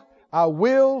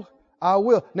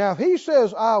 Now, if he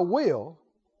says, I will,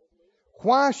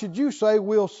 why should you say,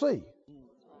 we'll see?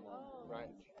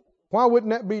 Why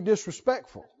wouldn't that be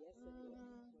disrespectful?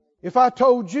 If I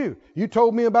told you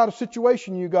told me about a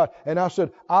situation you got, and I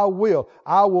said, I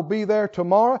will be there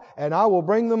tomorrow, and I will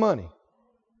bring the money.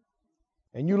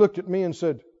 And you looked at me and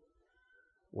said,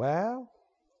 well,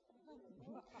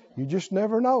 you just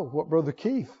never know what Brother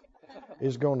Keith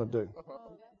is going to do.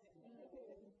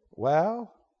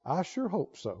 Well, I sure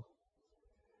hope so.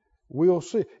 We'll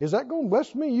see. Is that going to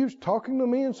bless me? You talking to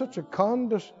me in such a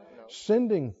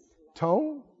condescending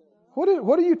tone? What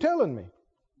are you telling me?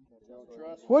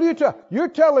 What are you telling? You're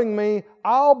telling me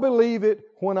I'll believe it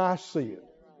when I see it,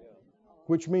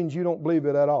 which means you don't believe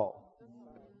it at all.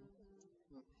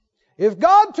 If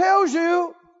God tells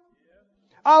you,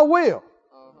 I will.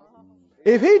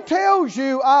 If He tells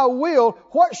you, I will,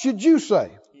 what should you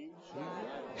say?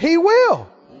 He will.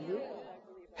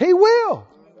 He will.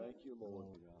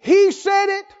 He said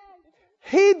it.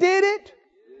 He did it.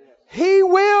 He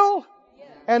will.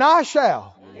 And I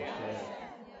shall.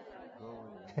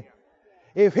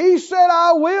 If He said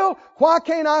I will, why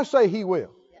can't I say He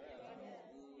will?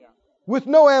 With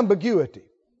no ambiguity.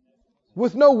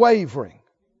 With no wavering.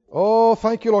 Oh,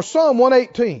 thank you, Lord. Psalm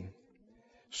 118.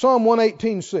 Psalm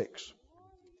 118:6.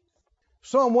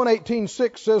 Psalm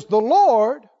 118:6 says, the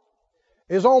Lord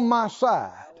is on my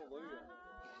side.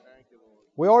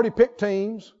 We already picked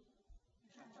teams.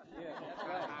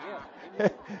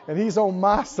 And He's on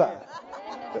my side.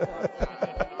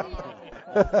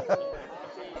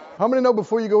 How many know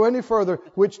before you go any further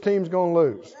which team's going to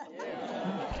lose?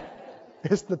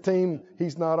 It's the team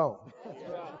He's not on.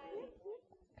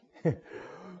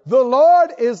 The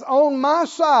Lord is on my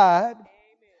side.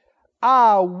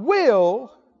 I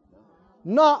will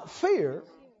not fear.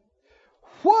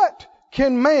 What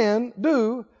can man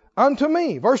do unto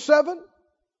me? Verse 7.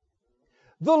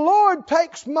 The Lord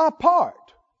takes my part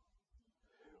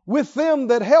with them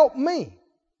that help me.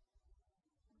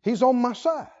 He's on my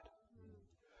side.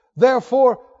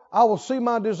 Therefore, I will see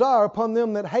my desire upon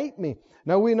them that hate me.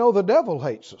 Now we know the devil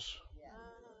hates us.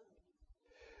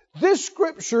 This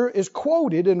scripture is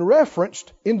quoted and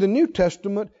referenced in the New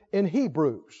Testament in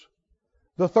Hebrews,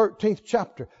 the 13th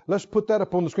chapter. Let's put that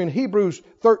up on the screen. Hebrews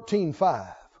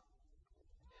 13:5.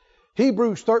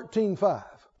 Hebrews 13:5.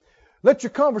 Let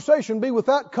your conversation be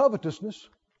without covetousness.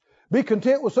 Be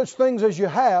content with such things as you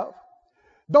have.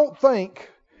 Don't think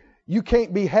you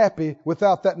can't be happy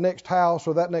without that next house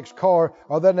or that next car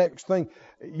or that next thing.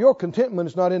 Your contentment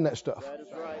is not in that stuff.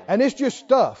 And it's just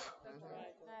stuff.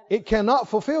 It cannot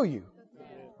fulfill you.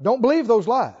 Don't believe those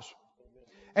lies.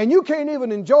 And you can't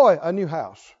even enjoy a new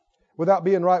house without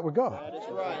being right with God.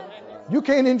 You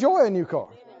can't enjoy a new car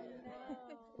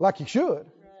like you should.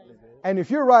 And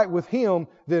if you're right with Him,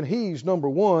 then He's number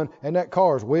one, and that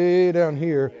car's way down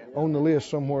here on the list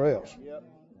somewhere else.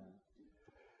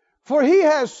 For He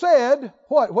has said,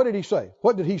 what? What did He say?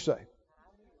 What did He say?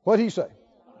 What did He say?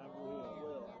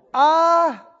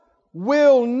 I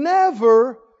will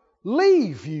never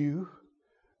leave you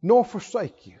nor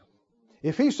forsake you.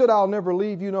 If He said, I'll never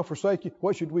leave you nor forsake you,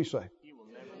 what should we say?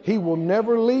 He will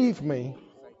never leave me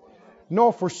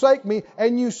nor forsake me.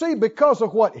 And you see, because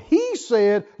of what He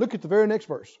said, look at the very next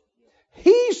verse.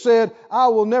 He said, I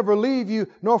will never leave you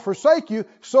nor forsake you,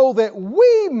 so that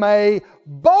we may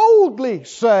boldly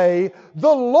say,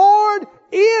 the Lord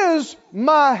is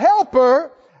my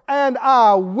helper, and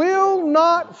I will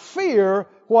not fear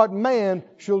what man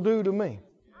shall do to me.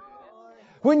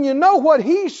 When you know what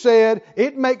He said,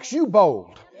 it makes you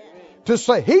bold to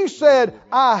say, He said,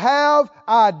 I have,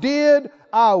 I did,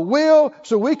 I will,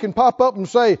 so we can pop up and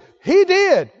say, He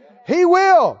did, He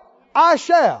will, I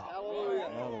shall.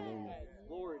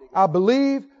 I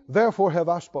believe, therefore have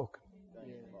I spoken.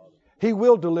 He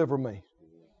will deliver me.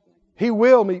 He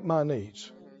will meet my needs.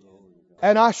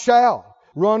 And I shall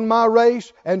run my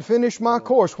race and finish my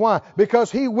course. Why?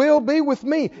 Because He will be with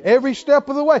me every step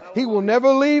of the way. He will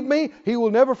never leave me. He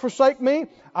will never forsake me.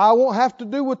 I won't have to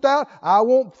do without. I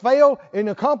won't fail in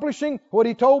accomplishing what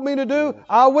He told me to do.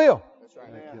 I will.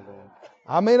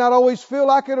 I may not always feel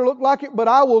like it or look like it, but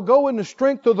I will go in the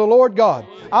strength of the Lord God.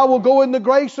 I will go in the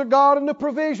grace of God and the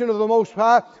provision of the Most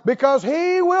High, because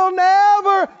He will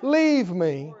never leave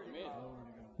me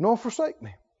nor forsake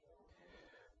me.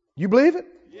 You believe it?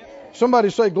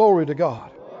 Somebody say glory to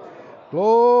God.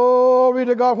 Glory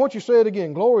to God. Why don't you say it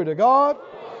again? Glory to God.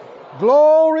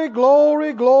 Glory,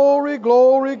 glory, glory,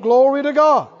 glory, glory to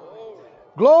God.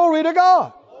 Glory to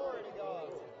God.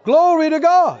 Glory to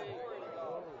God.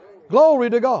 Glory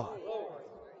to God.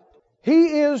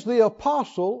 He is the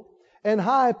apostle and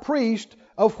high priest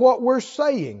of what we're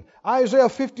saying. Isaiah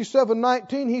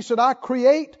 57:19, He said, I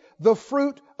create the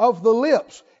fruit of the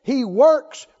lips. He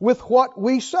works with what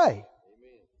we say.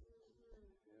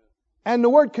 And the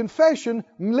word confession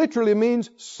literally means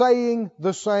saying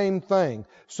the same thing.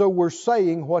 So we're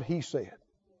saying what He said.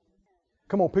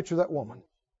 Come on, picture that woman.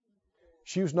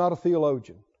 She was not a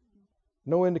theologian.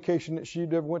 No indication that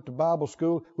she'd ever went to Bible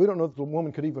school. We don't know that the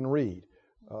woman could even read.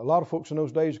 A lot of folks in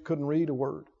those days couldn't read a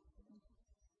word.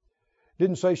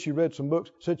 Didn't say she read some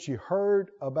books. Said she heard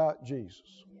about Jesus.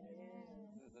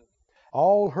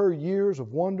 All her years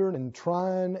of wondering and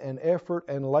trying and effort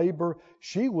and labor,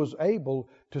 she was able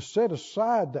to set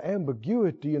aside the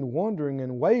ambiguity and wondering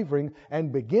and wavering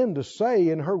and begin to say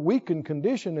in her weakened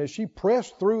condition as she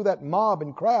pressed through that mob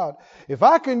and crowd, if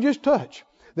I can just touch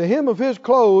the hem of His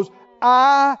clothes,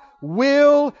 I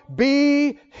will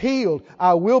be healed.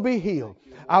 I will be healed.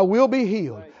 I will be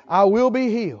healed. I will be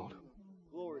healed.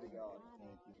 Glory to God.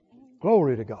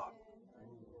 Glory to God.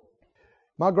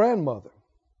 My grandmother,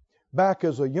 back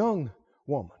as a young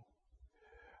woman,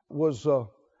 was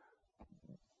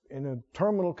in a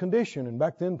terminal condition. And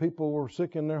back then people were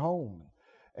sick in their home.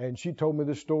 And she told me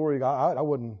this story. I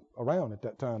wasn't around at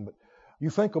that time. But you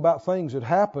think about things that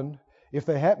happened. If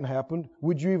they hadn't happened,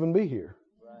 would you even be here?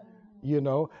 You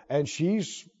know, and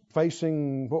she's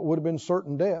facing what would have been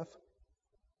certain death.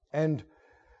 And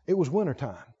it was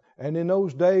wintertime. And in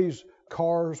those days,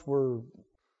 cars were,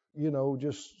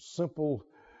 just simple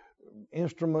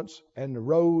instruments, and the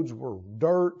roads were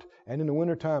dirt, and in the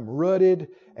wintertime, rutted.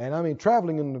 And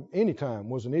traveling in any time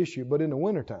was an issue, but in the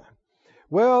wintertime.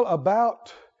 Well,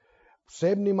 about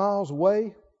 70 miles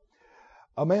away,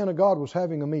 a man of God was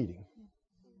having a meeting.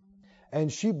 And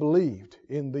she believed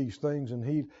in these things,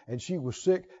 and she was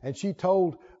sick, and she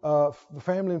told the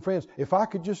family and friends, if I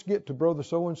could just get to Brother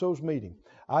So-and-so's meeting,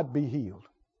 I'd be healed.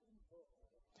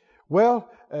 Well,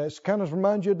 it kind of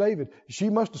reminds you of David. She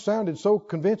must have sounded so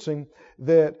convincing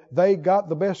that they got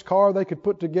the best car they could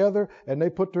put together, and they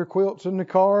put their quilts in the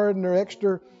car and their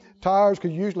extra tires,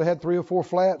 because you usually had 3 or 4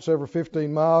 flats every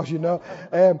 15 miles,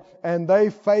 and they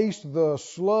faced the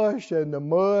slush and the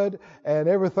mud and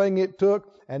everything it took,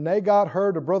 and they got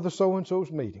her to Brother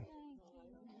So-and-so's meeting.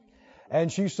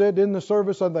 And she said in the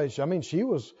service, she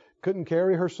couldn't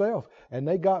carry herself, and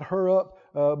they got her up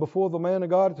before the man of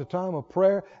God at the time of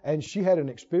prayer, and she had an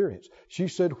experience. She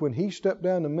said when he stepped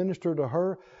down to minister to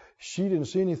her, she didn't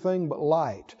see anything but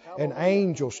light and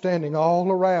angels standing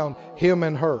all around him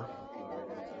and her.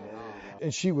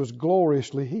 And she was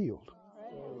gloriously healed.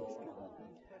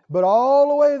 But all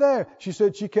the way there, she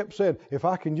said, she kept saying, if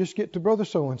I can just get to Brother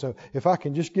So-and-so, if I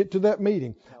can just get to that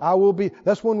meeting, I will be.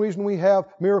 That's one reason we have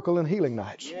miracle and healing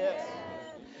nights. Yes.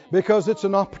 Because it's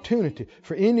an opportunity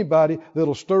for anybody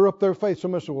that'll stir up their faith.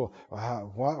 Somebody said, well,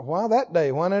 why that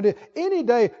day? Why not? Any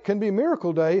day can be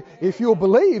miracle day if you'll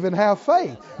believe and have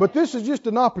faith. But this is just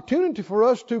an opportunity for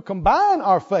us to combine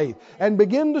our faith and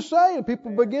begin to say, and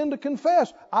people begin to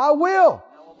confess, I will,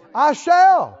 I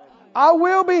shall, I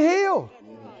will be healed.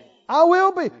 I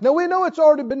will be. Now we know it's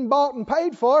already been bought and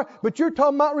paid for, but you're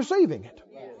talking about receiving it.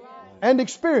 and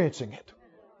experiencing it.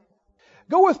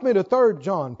 Go with me to 3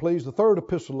 John, please, the 3rd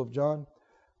epistle of John.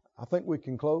 I think we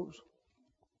can close.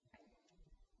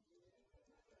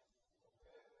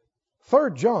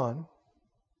 3 John,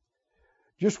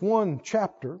 just one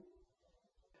chapter,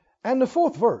 and the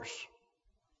 4th verse.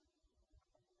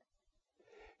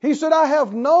 He said, I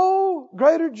have no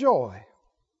greater joy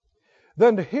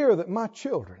than to hear that my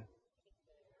children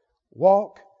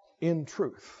walk in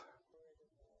truth.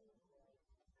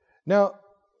 Now,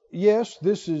 yes,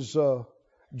 this is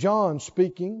John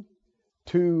speaking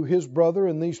to his brother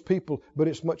and these people, but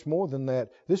it's much more than that.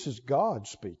 This is God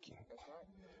speaking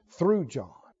through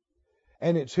John,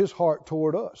 and it's his heart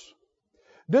toward us.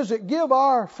 Does it give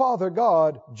our Father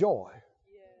God joy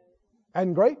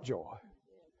and great joy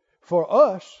for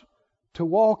us to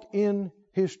walk in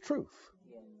His truth,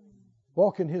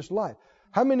 walk in His light?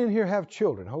 How many in here have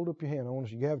children? Hold up your hand. I want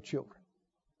to see you have children.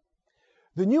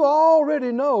 Then you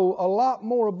already know a lot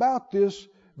more about this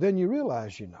than you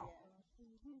realize you know.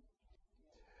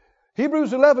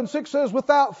 Hebrews 11:6 says,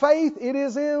 without faith it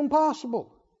is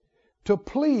impossible to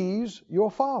please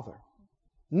your Father.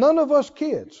 None of us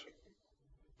kids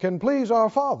can please our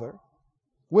Father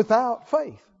without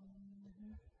faith.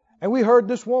 And we heard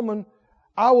this woman,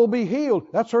 I will be healed.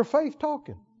 That's her faith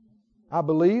talking. I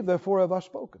believe, therefore have I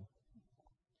spoken.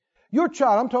 Your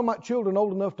child, I'm talking about children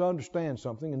old enough to understand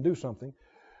something and do something.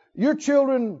 Your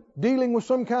children dealing with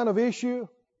some kind of issue,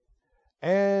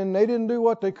 and they didn't do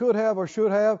what they could have or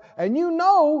should have, and you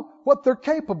know what they're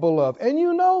capable of, and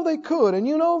you know they could, and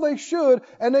you know they should,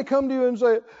 and they come to you and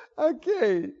say, I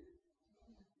can't.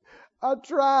 I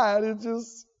tried.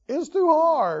 It's too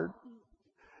hard.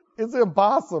 It's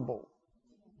impossible.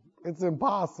 It's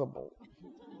impossible.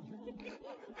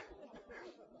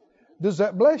 Does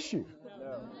that bless you?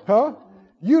 Huh?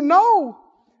 You know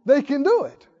they can do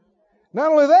it.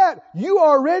 Not only that, you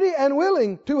are ready and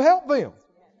willing to help them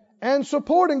and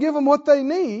support and give them what they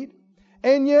need,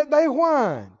 and yet they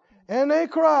whine and they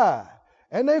cry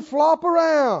and they flop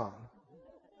around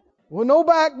with no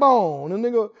backbone, and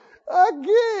they go, I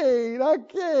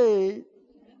can't.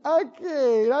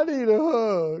 I need a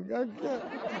hug. I can't.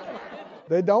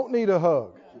 They don't need a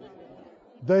hug.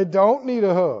 They don't need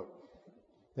a hug.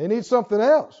 They need something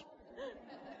else.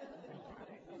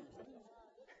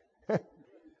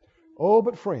 Oh,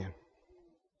 but friend,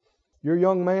 your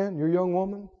young man, your young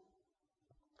woman,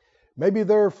 maybe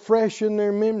they're fresh in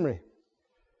their memory,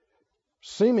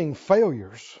 seeming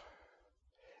failures,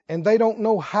 and they don't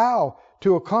know how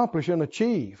to accomplish and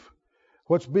achieve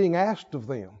what's being asked of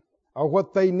them or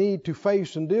what they need to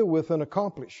face and deal with and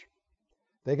accomplish.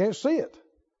 They can't see it.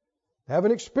 They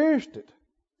haven't experienced it.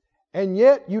 And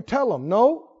yet you tell them,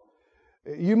 no,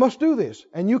 you must do this,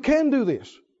 and you can do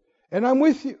this, and I'm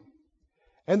with you.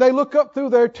 And they look up through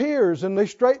their tears and they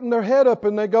straighten their head up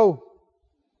and they go,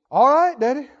 all right,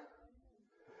 Daddy,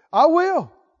 I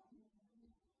will.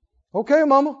 Okay,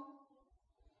 Mama,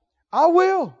 I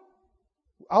will.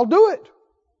 I'll do it.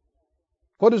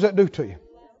 What does that do to you?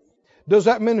 Does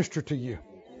that minister to you?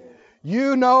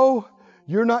 You know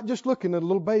you're not just looking at a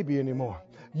little baby anymore.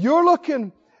 You're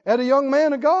looking at a young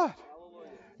man of God.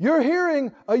 You're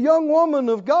hearing a young woman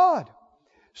of God.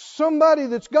 Somebody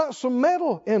that's got some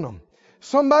mettle in them.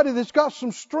 Somebody that's got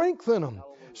some strength in them.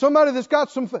 Somebody that's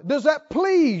got some... Does that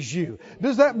please you?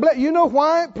 You know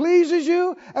why it pleases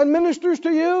you and ministers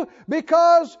to you?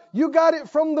 Because you got it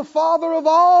from the Father of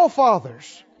all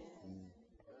fathers.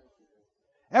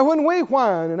 And when we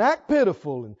whine and act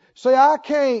pitiful and say, I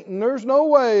can't, and there's no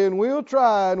way, and we'll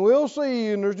try, and we'll see,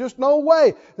 and there's just no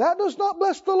way, that does not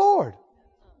bless the Lord.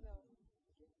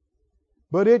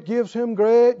 But it gives Him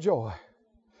great joy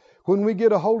when we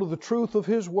get a hold of the truth of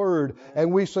His Word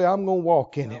and we say, I'm going to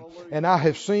walk in it. And I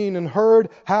have seen and heard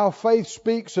how faith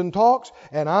speaks and talks,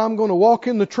 and I'm going to walk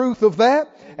in the truth of that.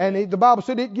 And the Bible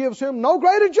said it gives Him no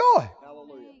greater joy.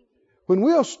 When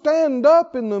we'll stand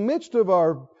up in the midst of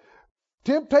our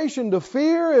temptation to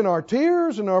fear and our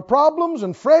tears and our problems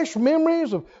and fresh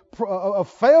memories of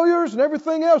failures and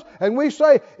everything else, and we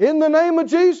say, in the name of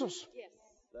Jesus,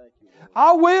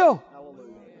 I will.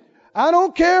 I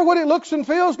don't care what it looks and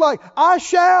feels like. I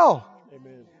shall.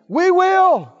 Amen. We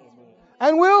will. Amen.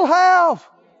 And we'll have.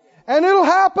 And it'll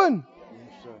happen.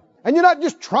 Yes, and you're not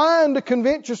just trying to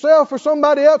convince yourself or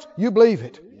somebody else. You believe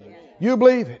it. Yes. You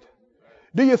believe it.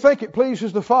 Do you think it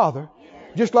pleases the Father?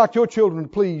 Yes. Just like your children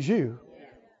please you. Yes.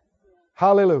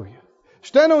 Hallelujah.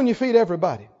 Stand on your feet,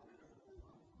 everybody.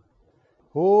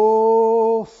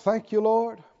 Oh, thank you,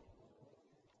 Lord.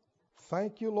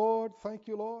 Thank you, Lord. Thank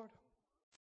you, Lord.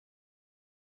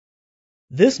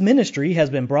 This ministry has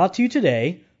been brought to you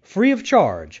today free of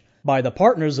charge by the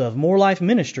partners of More Life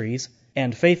Ministries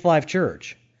and Faith Life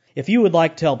Church. If you would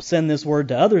like to help send this word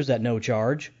to others at no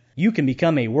charge, you can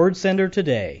become a word sender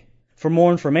today. For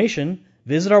more information,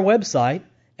 visit our website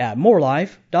at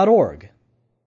morelife.org.